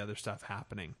any of the other stuff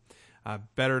happening.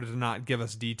 Better to not give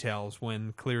us details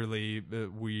when clearly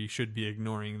we should be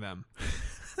ignoring them.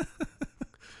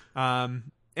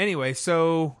 Anyway,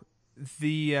 so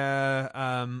the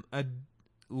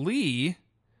Lee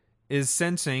is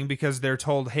sensing, because they're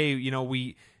told, hey,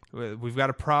 we've got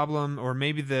a problem, or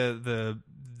maybe the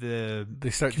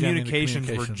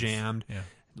communications were jammed. Yeah.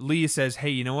 Lee says, hey,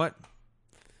 you know what?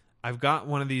 I've got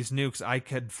one of these nukes. I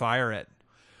could fire it.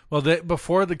 Well,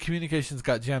 before the communications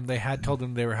got jammed, they had told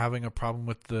them they were having a problem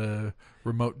with the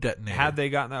remote detonator. Had they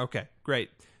gotten that? Okay,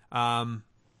 great. Adama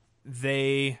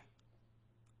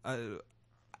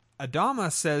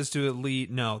says to Lee,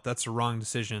 no, that's the wrong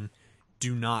decision.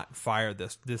 Do not fire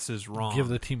this. This is wrong. Give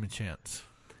the team a chance.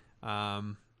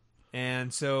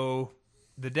 And so...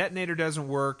 the detonator doesn't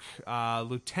work.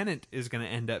 Lieutenant is going to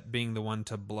end up being the one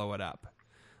to blow it up.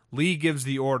 Lee gives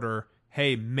the order,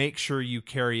 hey, make sure you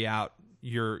carry out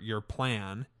your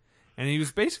plan. And he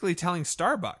was basically telling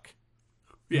Starbuck,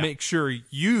 make sure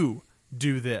you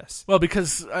do this. Well,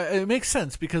 because it makes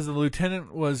sense, because the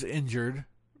lieutenant was injured,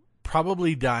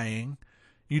 probably dying.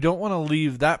 You don't want to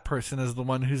leave that person as the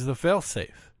one who's the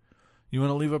fail-safe. You want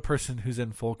to leave a person who's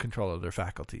in full control of their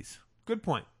faculties. Good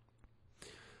point.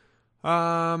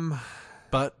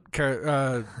 But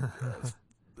Kendra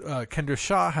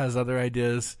Shaw has other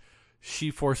ideas.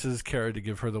 She forces Kara to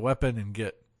give her the weapon and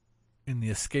get in the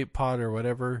escape pod or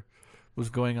whatever was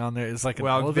going on there. It's like an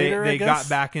elevator. They got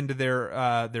back into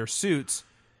their suits,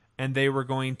 and they were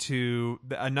going to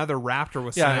another Raptor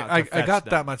was sent out to fetch I got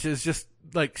them. that much. It's just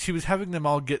like she was having them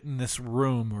all get in this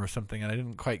room or something, and I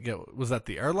didn't quite get. Was that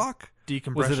the airlock?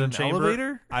 Decompression was it an chamber?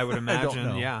 elevator? I would imagine. I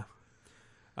don't know. Yeah.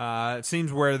 It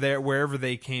seems wherever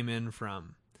they came in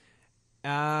from.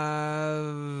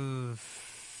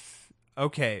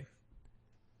 Okay.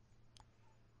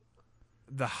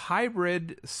 The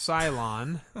hybrid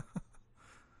Cylon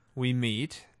we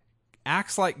meet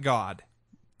acts like God,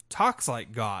 talks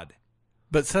like God,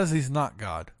 but says he's not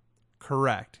God.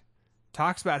 Correct.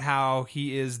 Talks about how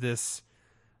he is this.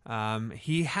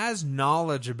 He has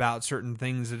knowledge about certain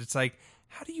things that it's like,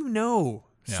 how do you know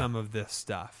some of this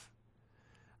stuff?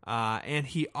 And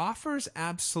he offers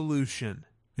absolution.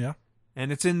 Yeah.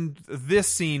 And it's in this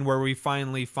scene where we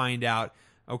finally find out,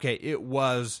 okay, it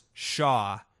was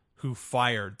Shaw who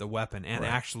fired the weapon and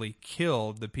actually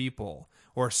killed the people,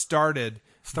 or started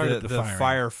the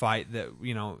firefight that,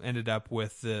 ended up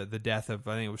with the death of,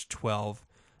 I think it was 12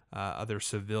 other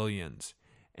civilians.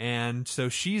 And so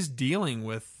she's dealing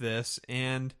with this,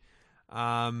 and,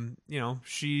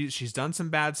 she's done some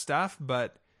bad stuff,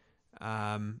 but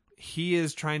he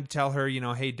is trying to tell her,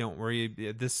 hey, don't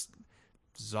worry, this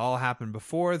has all happened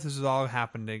before. This is all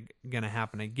going to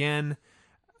happen again.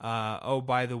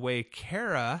 By the way,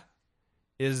 Kara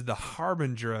is the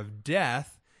harbinger of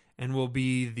death and will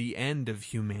be the end of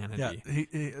humanity.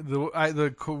 Yeah,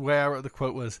 the way I wrote the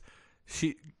quote was,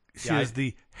 she is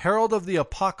the herald of the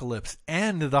apocalypse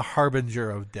and the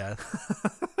harbinger of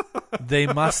death. They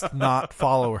must not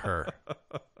follow her.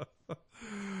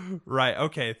 Right.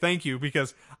 Okay. Thank you,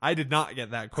 because I did not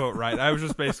get that quote right. I was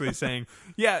just basically saying,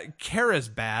 yeah, Kara's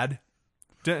bad.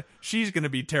 She's going to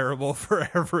be terrible for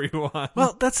everyone.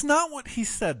 Well, that's not what he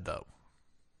said, though.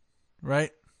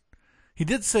 Right? He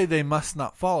did say they must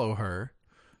not follow her,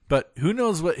 But who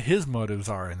knows what his motives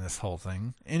are in this whole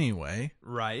thing anyway.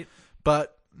 Right.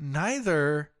 But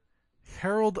neither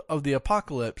Herald of the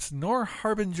Apocalypse nor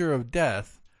Harbinger of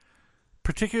Death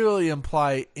particularly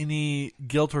imply any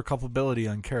guilt or culpability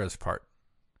on Kara's part.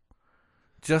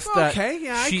 Just that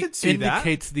I she could see that.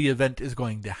 indicates the event is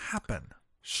going to happen.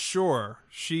 Sure.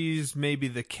 She's maybe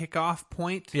the kickoff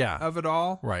point of it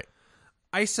all. Right.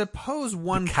 I suppose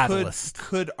one catalyst.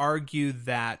 could argue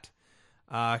that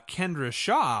Kendra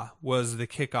Shaw was the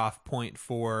kickoff point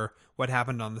for what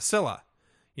happened on the Scylla.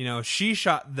 You know, she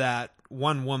shot that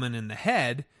one woman in the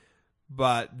head,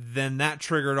 but then that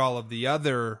triggered all of the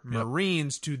other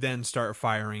Marines to then start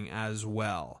firing as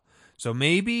well. So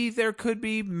maybe there could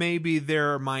be, maybe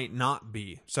there might not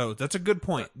be. So that's a good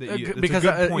point that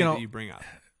you bring up.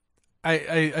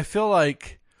 I feel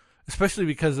like, especially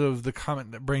because of the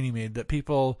comment that Brainy made, that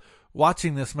people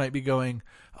watching this might be going,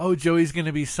 oh, Joey's going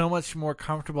to be so much more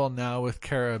comfortable now with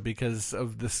Kara because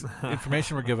of this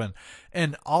information we're given.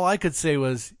 And all I could say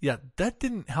was, yeah, that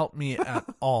didn't help me at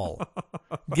all.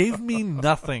 Gave me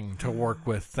nothing to work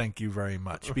with, thank you very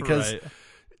much. Because,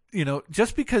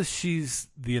 just because she's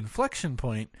the inflection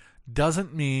point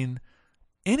doesn't mean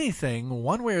anything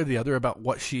one way or the other about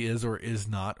what she is or is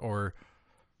not, or...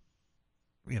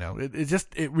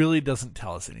 it really doesn't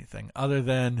tell us anything other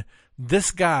than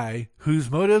this guy whose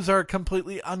motives are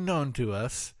completely unknown to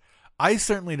us. I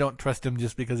certainly don't trust him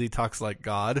just because he talks like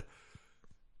God.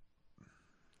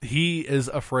 He is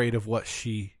afraid of what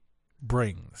she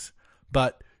brings.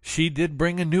 But she did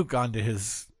bring a nuke onto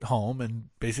his home and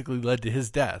basically led to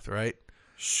his death, right?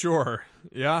 Sure.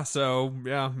 Yeah. So,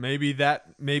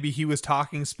 maybe he was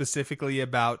talking specifically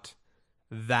about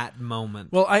that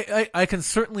moment. Well, I can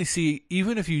certainly see,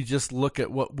 even if you just look at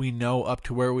what we know up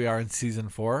to where we are in season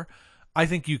 4, I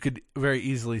think you could very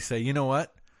easily say, you know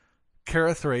what?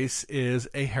 Kara Thrace is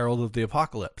a herald of the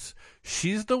apocalypse.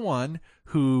 She's the one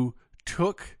who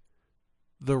took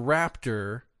the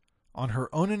Raptor on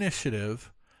her own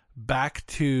initiative back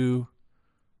to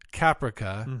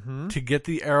Caprica to get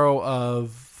the arrow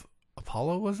of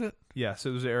Apollo, was it? Yes, it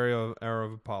was the arrow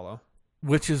of Apollo.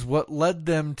 Which is what led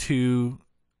them to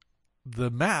the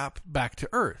map back to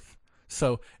Earth.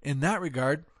 So, in that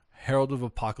regard, Herald of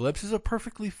Apocalypse is a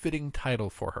perfectly fitting title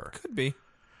for her. Could be.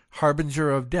 Harbinger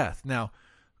of Death. Now,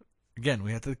 again,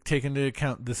 we have to take into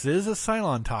account this is a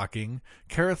Cylon talking.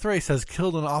 Kara Thrace has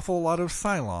killed an awful lot of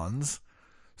Cylons,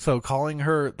 so calling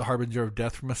her the Harbinger of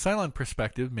Death from a Cylon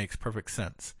perspective makes perfect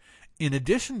sense. In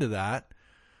addition to that,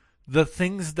 the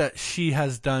things that she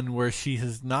has done where she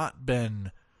has not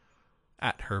been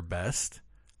at her best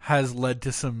has led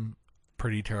to some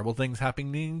pretty terrible things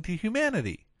happening to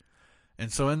humanity.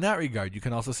 And so in that regard, you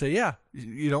can also say,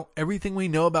 everything we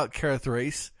know about Kara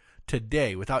Thrace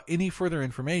today, without any further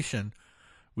information,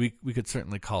 we could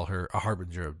certainly call her a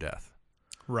Harbinger of Death.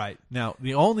 Right. Now,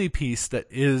 the only piece that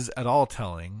is at all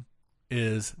telling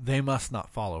is they must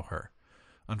not follow her.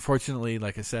 Unfortunately,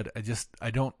 like I said, I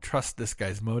don't trust this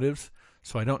guy's motives,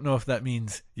 so I don't know if that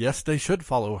means, yes, they should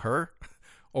follow her,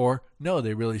 or no,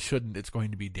 they really shouldn't. It's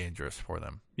going to be dangerous for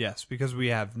them. Yes, because we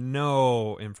have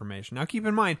no information. Now, keep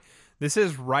in mind, this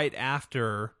is right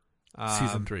after...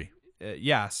 Season 3.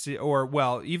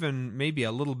 Even maybe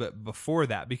a little bit before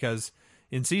that, because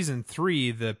in Season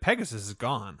 3, the Pegasus is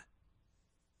gone.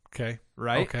 Okay.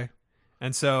 Right? Okay.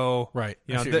 And so, right.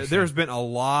 There's been a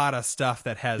lot of stuff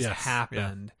that has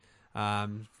happened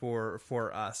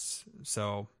for us.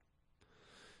 So...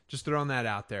 just throwing that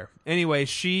out there. Anyway,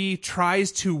 she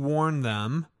tries to warn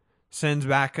them, sends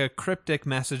back a cryptic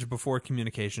message before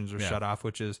communications are shut off,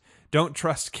 which is, don't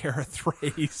trust Kara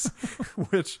Thrace,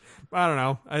 which, I don't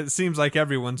know. It seems like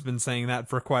everyone's been saying that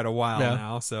for quite a while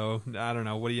now, so I don't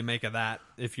know. What do you make of that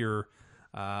if you're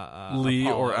Lee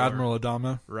Apollo or Admiral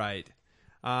Adama? Right.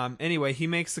 Anyway, he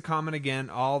makes the comment again,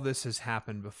 all this has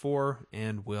happened before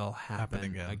and will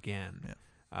happen again.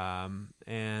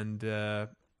 Yeah.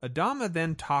 Adama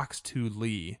then talks to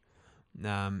Lee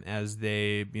as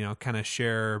they, kind of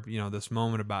share, this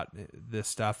moment about this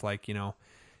stuff. Like,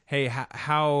 hey,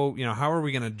 how are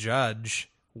we going to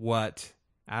judge what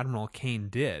Admiral Kane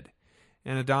did?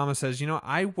 And Adama says,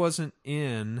 I wasn't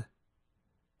in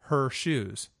her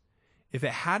shoes. If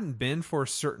it hadn't been for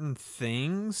certain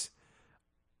things,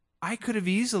 I could have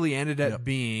easily ended up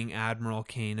being Admiral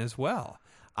Kane as well.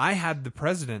 I had the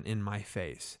president in my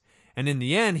face. And in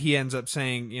the end, he ends up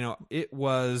saying, it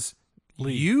was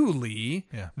Lee,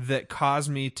 that caused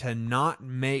me to not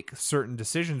make certain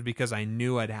decisions because I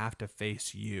knew I'd have to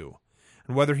face you.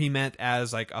 And whether he meant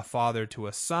as like a father to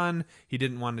a son, he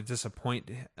didn't want to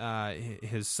disappoint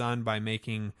his son by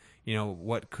making,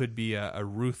 what could be a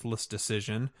ruthless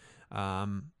decision.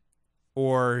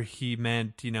 or he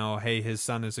meant, hey, his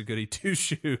son is a goody two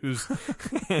shoes,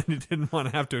 and he didn't want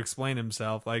to have to explain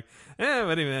himself. Like,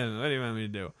 what do you want me to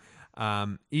do?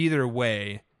 Either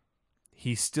way,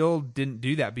 he still didn't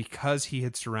do that because he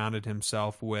had surrounded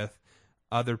himself with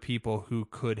other people who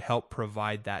could help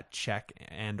provide that check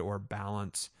and or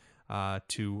balance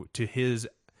to his,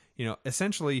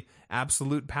 essentially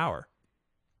absolute power.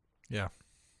 Yeah.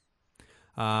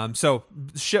 So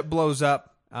ship blows up.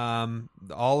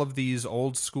 All of these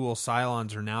old school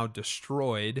Cylons are now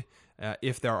destroyed.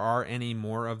 If there are any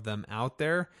more of them out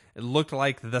there, it looked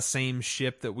like the same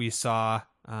ship that we saw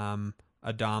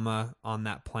Adama on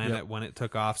that planet when it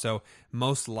took off. So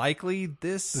most likely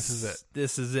this is it.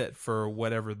 This is it for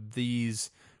whatever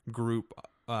these group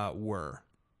were.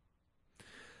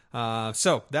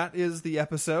 So that is the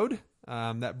episode.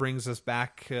 That brings us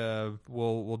back.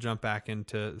 We'll jump back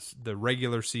into the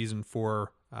regular season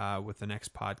 4 with the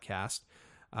next podcast.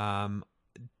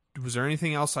 Was there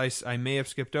anything else I may have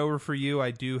skipped over for you? I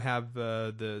do have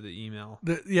the email.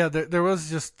 There was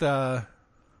just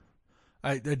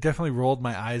I definitely rolled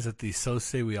my eyes at the "So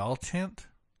Say We All" chant.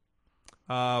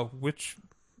 Which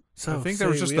so I think there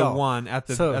was just the one at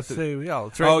the. Say we all.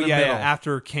 It's right yeah.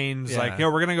 After Kane's like,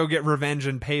 we're gonna go get revenge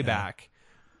and payback.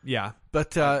 Yeah,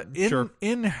 but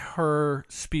in her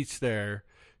speech there,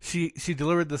 she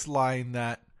delivered this line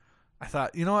that I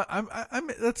thought, you know what, I'm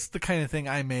that's the kind of thing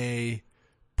I may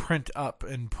print up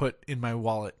and put in my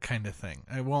wallet kind of thing.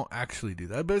 I won't actually do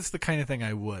that, but it's the kind of thing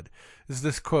I would. Is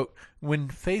this quote: "When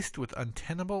faced with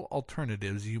untenable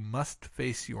alternatives, you must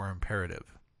face your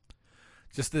imperative."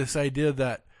 Just this idea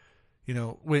that,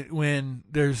 when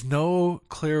there's no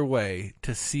clear way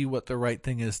to see what the right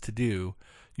thing is to do,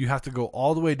 you have to go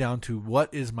all the way down to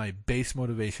what is my base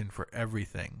motivation for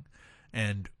everything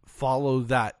and follow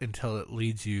that until it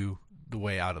leads you the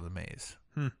way out of the maze.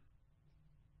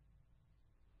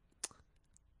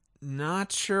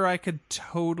 Not sure I could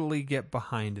totally get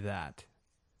behind that.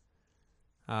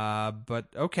 But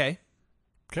okay.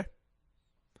 Okay.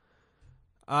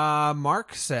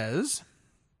 Mark says,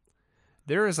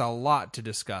 there is a lot to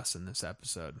discuss in this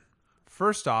episode.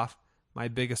 First off, my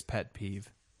biggest pet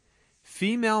peeve.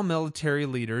 Female military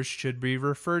leaders should be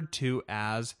referred to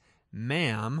as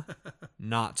ma'am,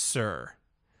 not sir.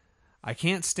 I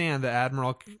can't stand that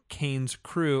Admiral Kane's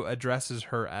crew addresses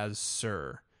her as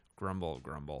sir. Grumble,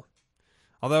 grumble.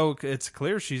 Although it's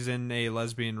clear she's in a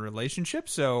lesbian relationship,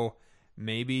 so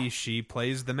maybe she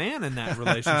plays the man in that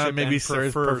relationship. Maybe and sir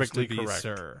is perfectly to be correct.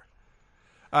 Sir.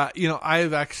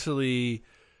 I've actually...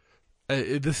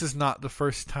 this is not the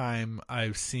first time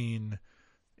I've seen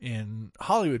in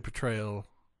Hollywood portrayal,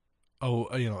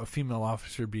 a female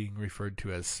officer being referred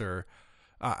to as sir.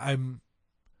 I'm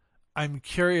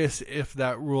curious if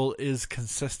that rule is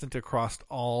consistent across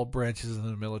all branches of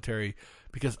the military,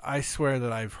 because I swear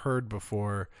that I've heard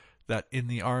before that in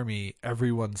the Army,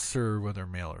 everyone's sir, whether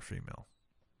male or female.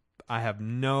 I have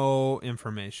no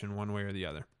information one way or the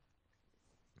other.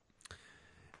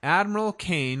 Admiral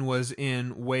Kane was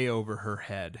in way over her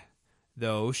head,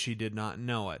 though she did not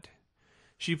know it.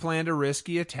 She planned a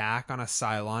risky attack on a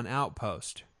Cylon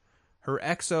outpost. Her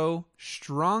XO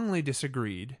strongly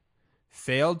disagreed,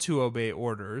 failed to obey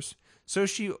orders, so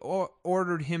she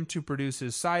ordered him to produce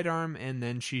his sidearm, and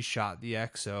then she shot the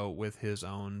XO with his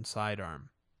own sidearm.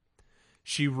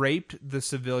 She raped the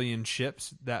civilian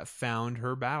ships that found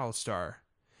her Battlestar.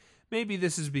 Maybe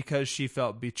this is because she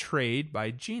felt betrayed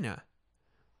by Gina,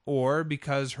 or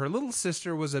because her little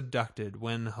sister was abducted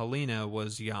when Helena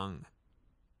was young.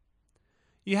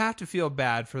 You have to feel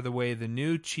bad for the way the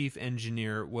new chief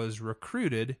engineer was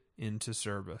recruited into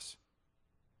service.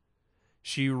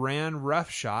 She ran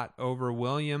roughshod over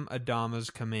William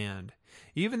Adama's command.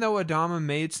 Even though Adama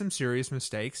made some serious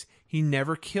mistakes, he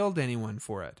never killed anyone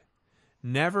for it.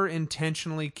 Never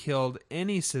intentionally killed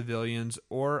any civilians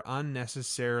or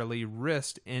unnecessarily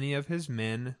risked any of his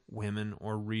men, women,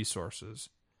 or resources.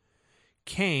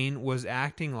 Kane was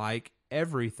acting like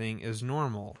everything is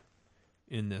normal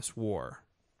in this war.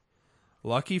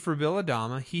 Lucky for Bill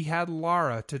Adama, he had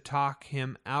Lara to talk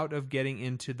him out of getting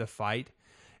into the fight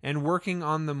and working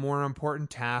on the more important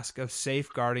task of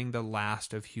safeguarding the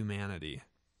last of humanity.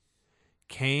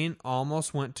 Kane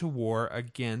almost went to war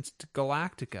against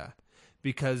Galactica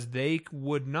because they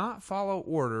would not follow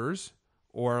orders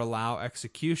or allow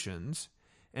executions,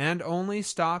 and only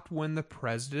stopped when the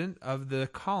president of the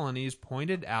colonies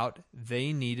pointed out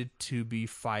they needed to be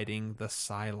fighting the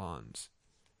Cylons.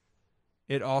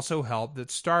 It also helped that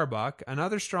Starbuck,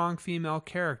 another strong female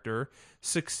character,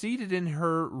 succeeded in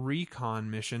her recon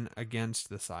mission against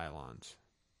the Cylons.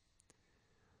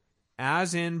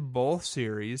 as in both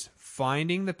series,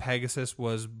 finding the Pegasus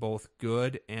was both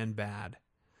good and bad.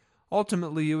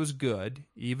 Ultimately, it was good,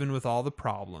 even with all the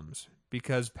problems,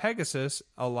 because Pegasus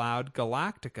allowed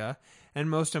Galactica,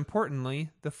 and most importantly,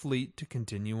 the fleet to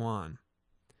continue on.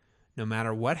 No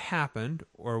matter what happened,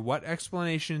 or what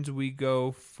explanations we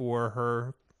go for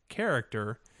her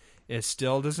character, it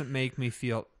still doesn't make me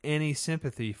feel any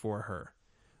sympathy for her.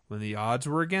 When the odds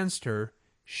were against her,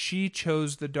 she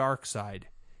chose the dark side,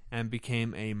 and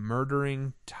became a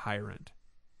murdering tyrant.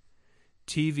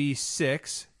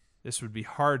 TV6, this would be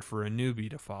hard for a newbie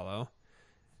to follow.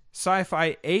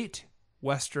 Sci-Fi 8,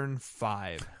 Western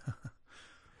 5.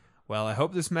 Well, I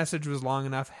hope this message was long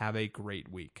enough. Have a great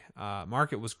week.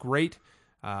 Mark, it was great.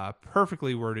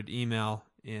 Perfectly worded email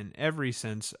in every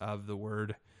sense of the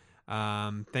word.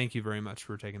 Thank you very much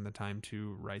for taking the time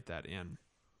to write that in.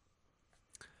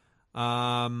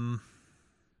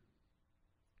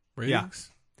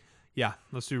 Ratings? Yeah,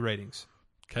 let's do ratings.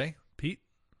 Okay. Pete?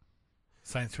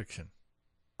 Science fiction.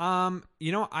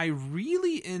 I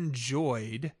really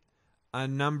enjoyed a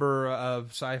number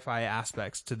of sci-fi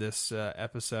aspects to this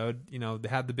episode. They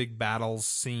had the big battles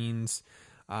scenes.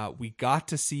 We got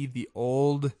to see the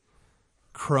old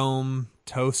chrome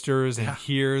toasters and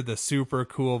hear the super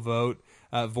cool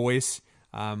voice,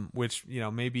 which,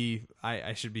 maybe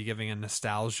I should be giving a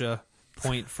nostalgia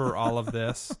point for all of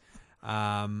this.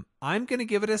 I'm going to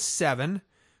give it a 7.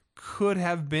 Could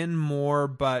have been more,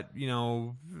 but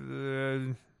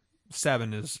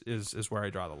 7 is where I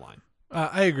draw the line.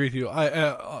 I agree with you.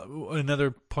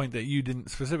 Another point that you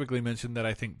didn't specifically mention that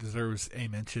I think deserves a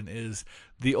mention is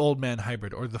the old man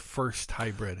hybrid, or the first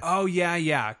hybrid. Oh,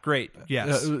 yeah. Great.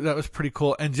 Yes. That was pretty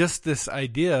cool. And just this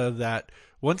idea that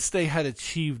once they had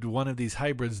achieved one of these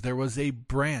hybrids, there was a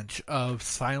branch of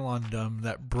Cylondom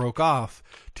that broke off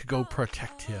to go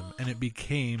protect him, and it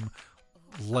became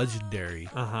legendary.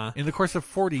 In the course of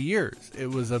 40 years, it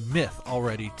was a myth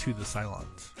already to the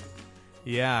Cylons.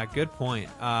 Yeah, good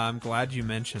point. I'm glad you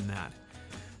mentioned that.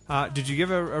 Did you give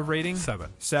a rating?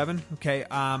 7. 7? Okay.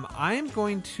 I'm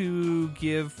going to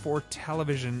give for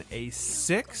television a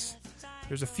 6.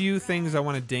 There's a few things I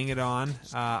want to ding it on.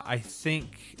 I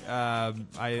think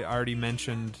I already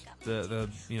mentioned the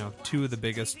two of the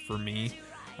biggest for me,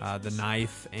 the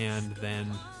knife and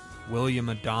then William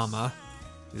Adama.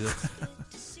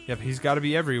 Yep, he's got to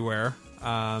be everywhere.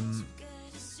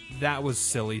 That was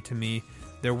silly to me.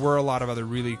 There were a lot of other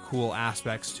really cool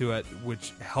aspects to it,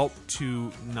 which helped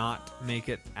to not make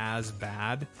it as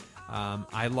bad.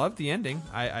 I loved the ending.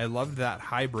 I loved that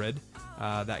hybrid.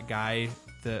 That guy,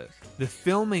 the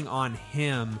filming on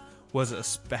him was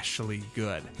especially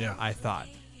good. Yeah, I thought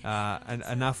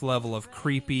enough level of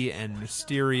creepy and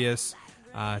mysterious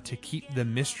to keep the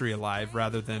mystery alive,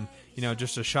 rather than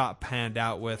just a shot panned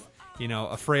out with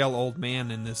a frail old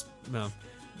man in this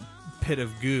pit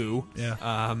of goo.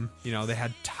 They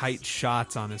had tight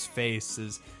shots on his face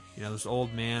as this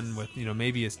old man with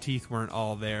maybe his teeth weren't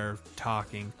all there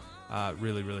talking.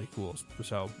 Really, really cool.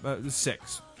 So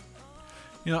 6.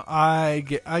 I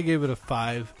gave it a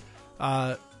 5.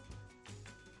 I'm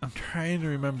trying to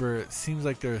remember. It seems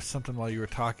like there was something while you were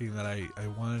talking that I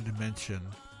wanted to mention,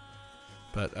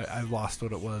 but I lost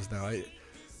what it was now. I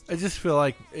just feel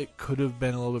like it could have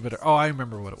been a little bit better. Oh, I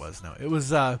remember what it was now. It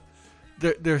was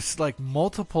there's like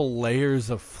multiple layers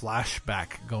of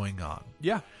flashback going on.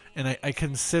 Yeah. And I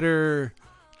consider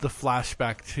the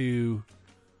flashback to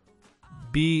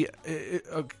be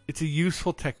it's a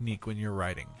useful technique when you're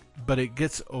writing, but it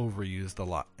gets overused a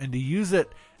lot. And to use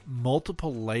it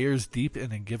multiple layers deep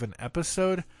in a given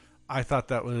episode, I thought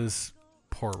that was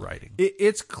poor writing.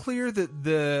 It's clear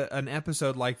that an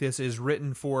episode like this is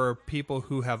written for people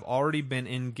who have already been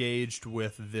engaged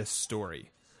with this story,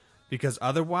 because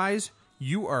otherwise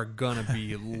you are gonna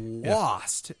be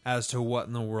lost as to what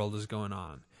in the world is going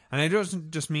on. And I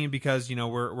don't just mean because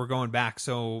we're going back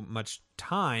so much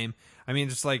time. I mean,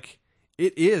 just like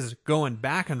it is going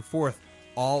back and forth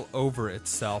all over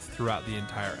itself throughout the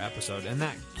entire episode, and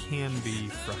that can be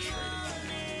frustrating.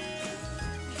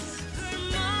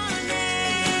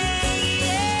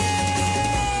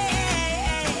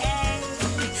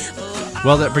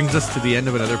 Well, that brings us to the end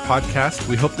of another podcast.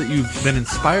 We hope that you've been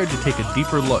inspired to take a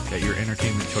deeper look at your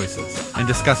entertainment choices and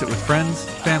discuss it with friends,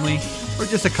 family, or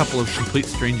just a couple of complete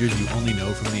strangers you only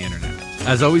know from the internet.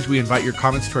 As always, we invite your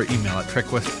comments to our email at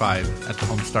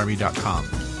trekwest5@thehomestarmy.com.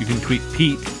 You can tweet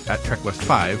Pete at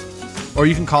trekwest5, or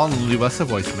you can call and leave us a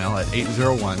voicemail at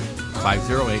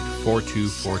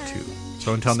 801-508-4242.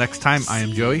 So until next time, I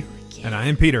am Joey. And I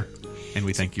am Peter. And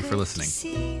we thank you for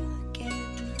listening.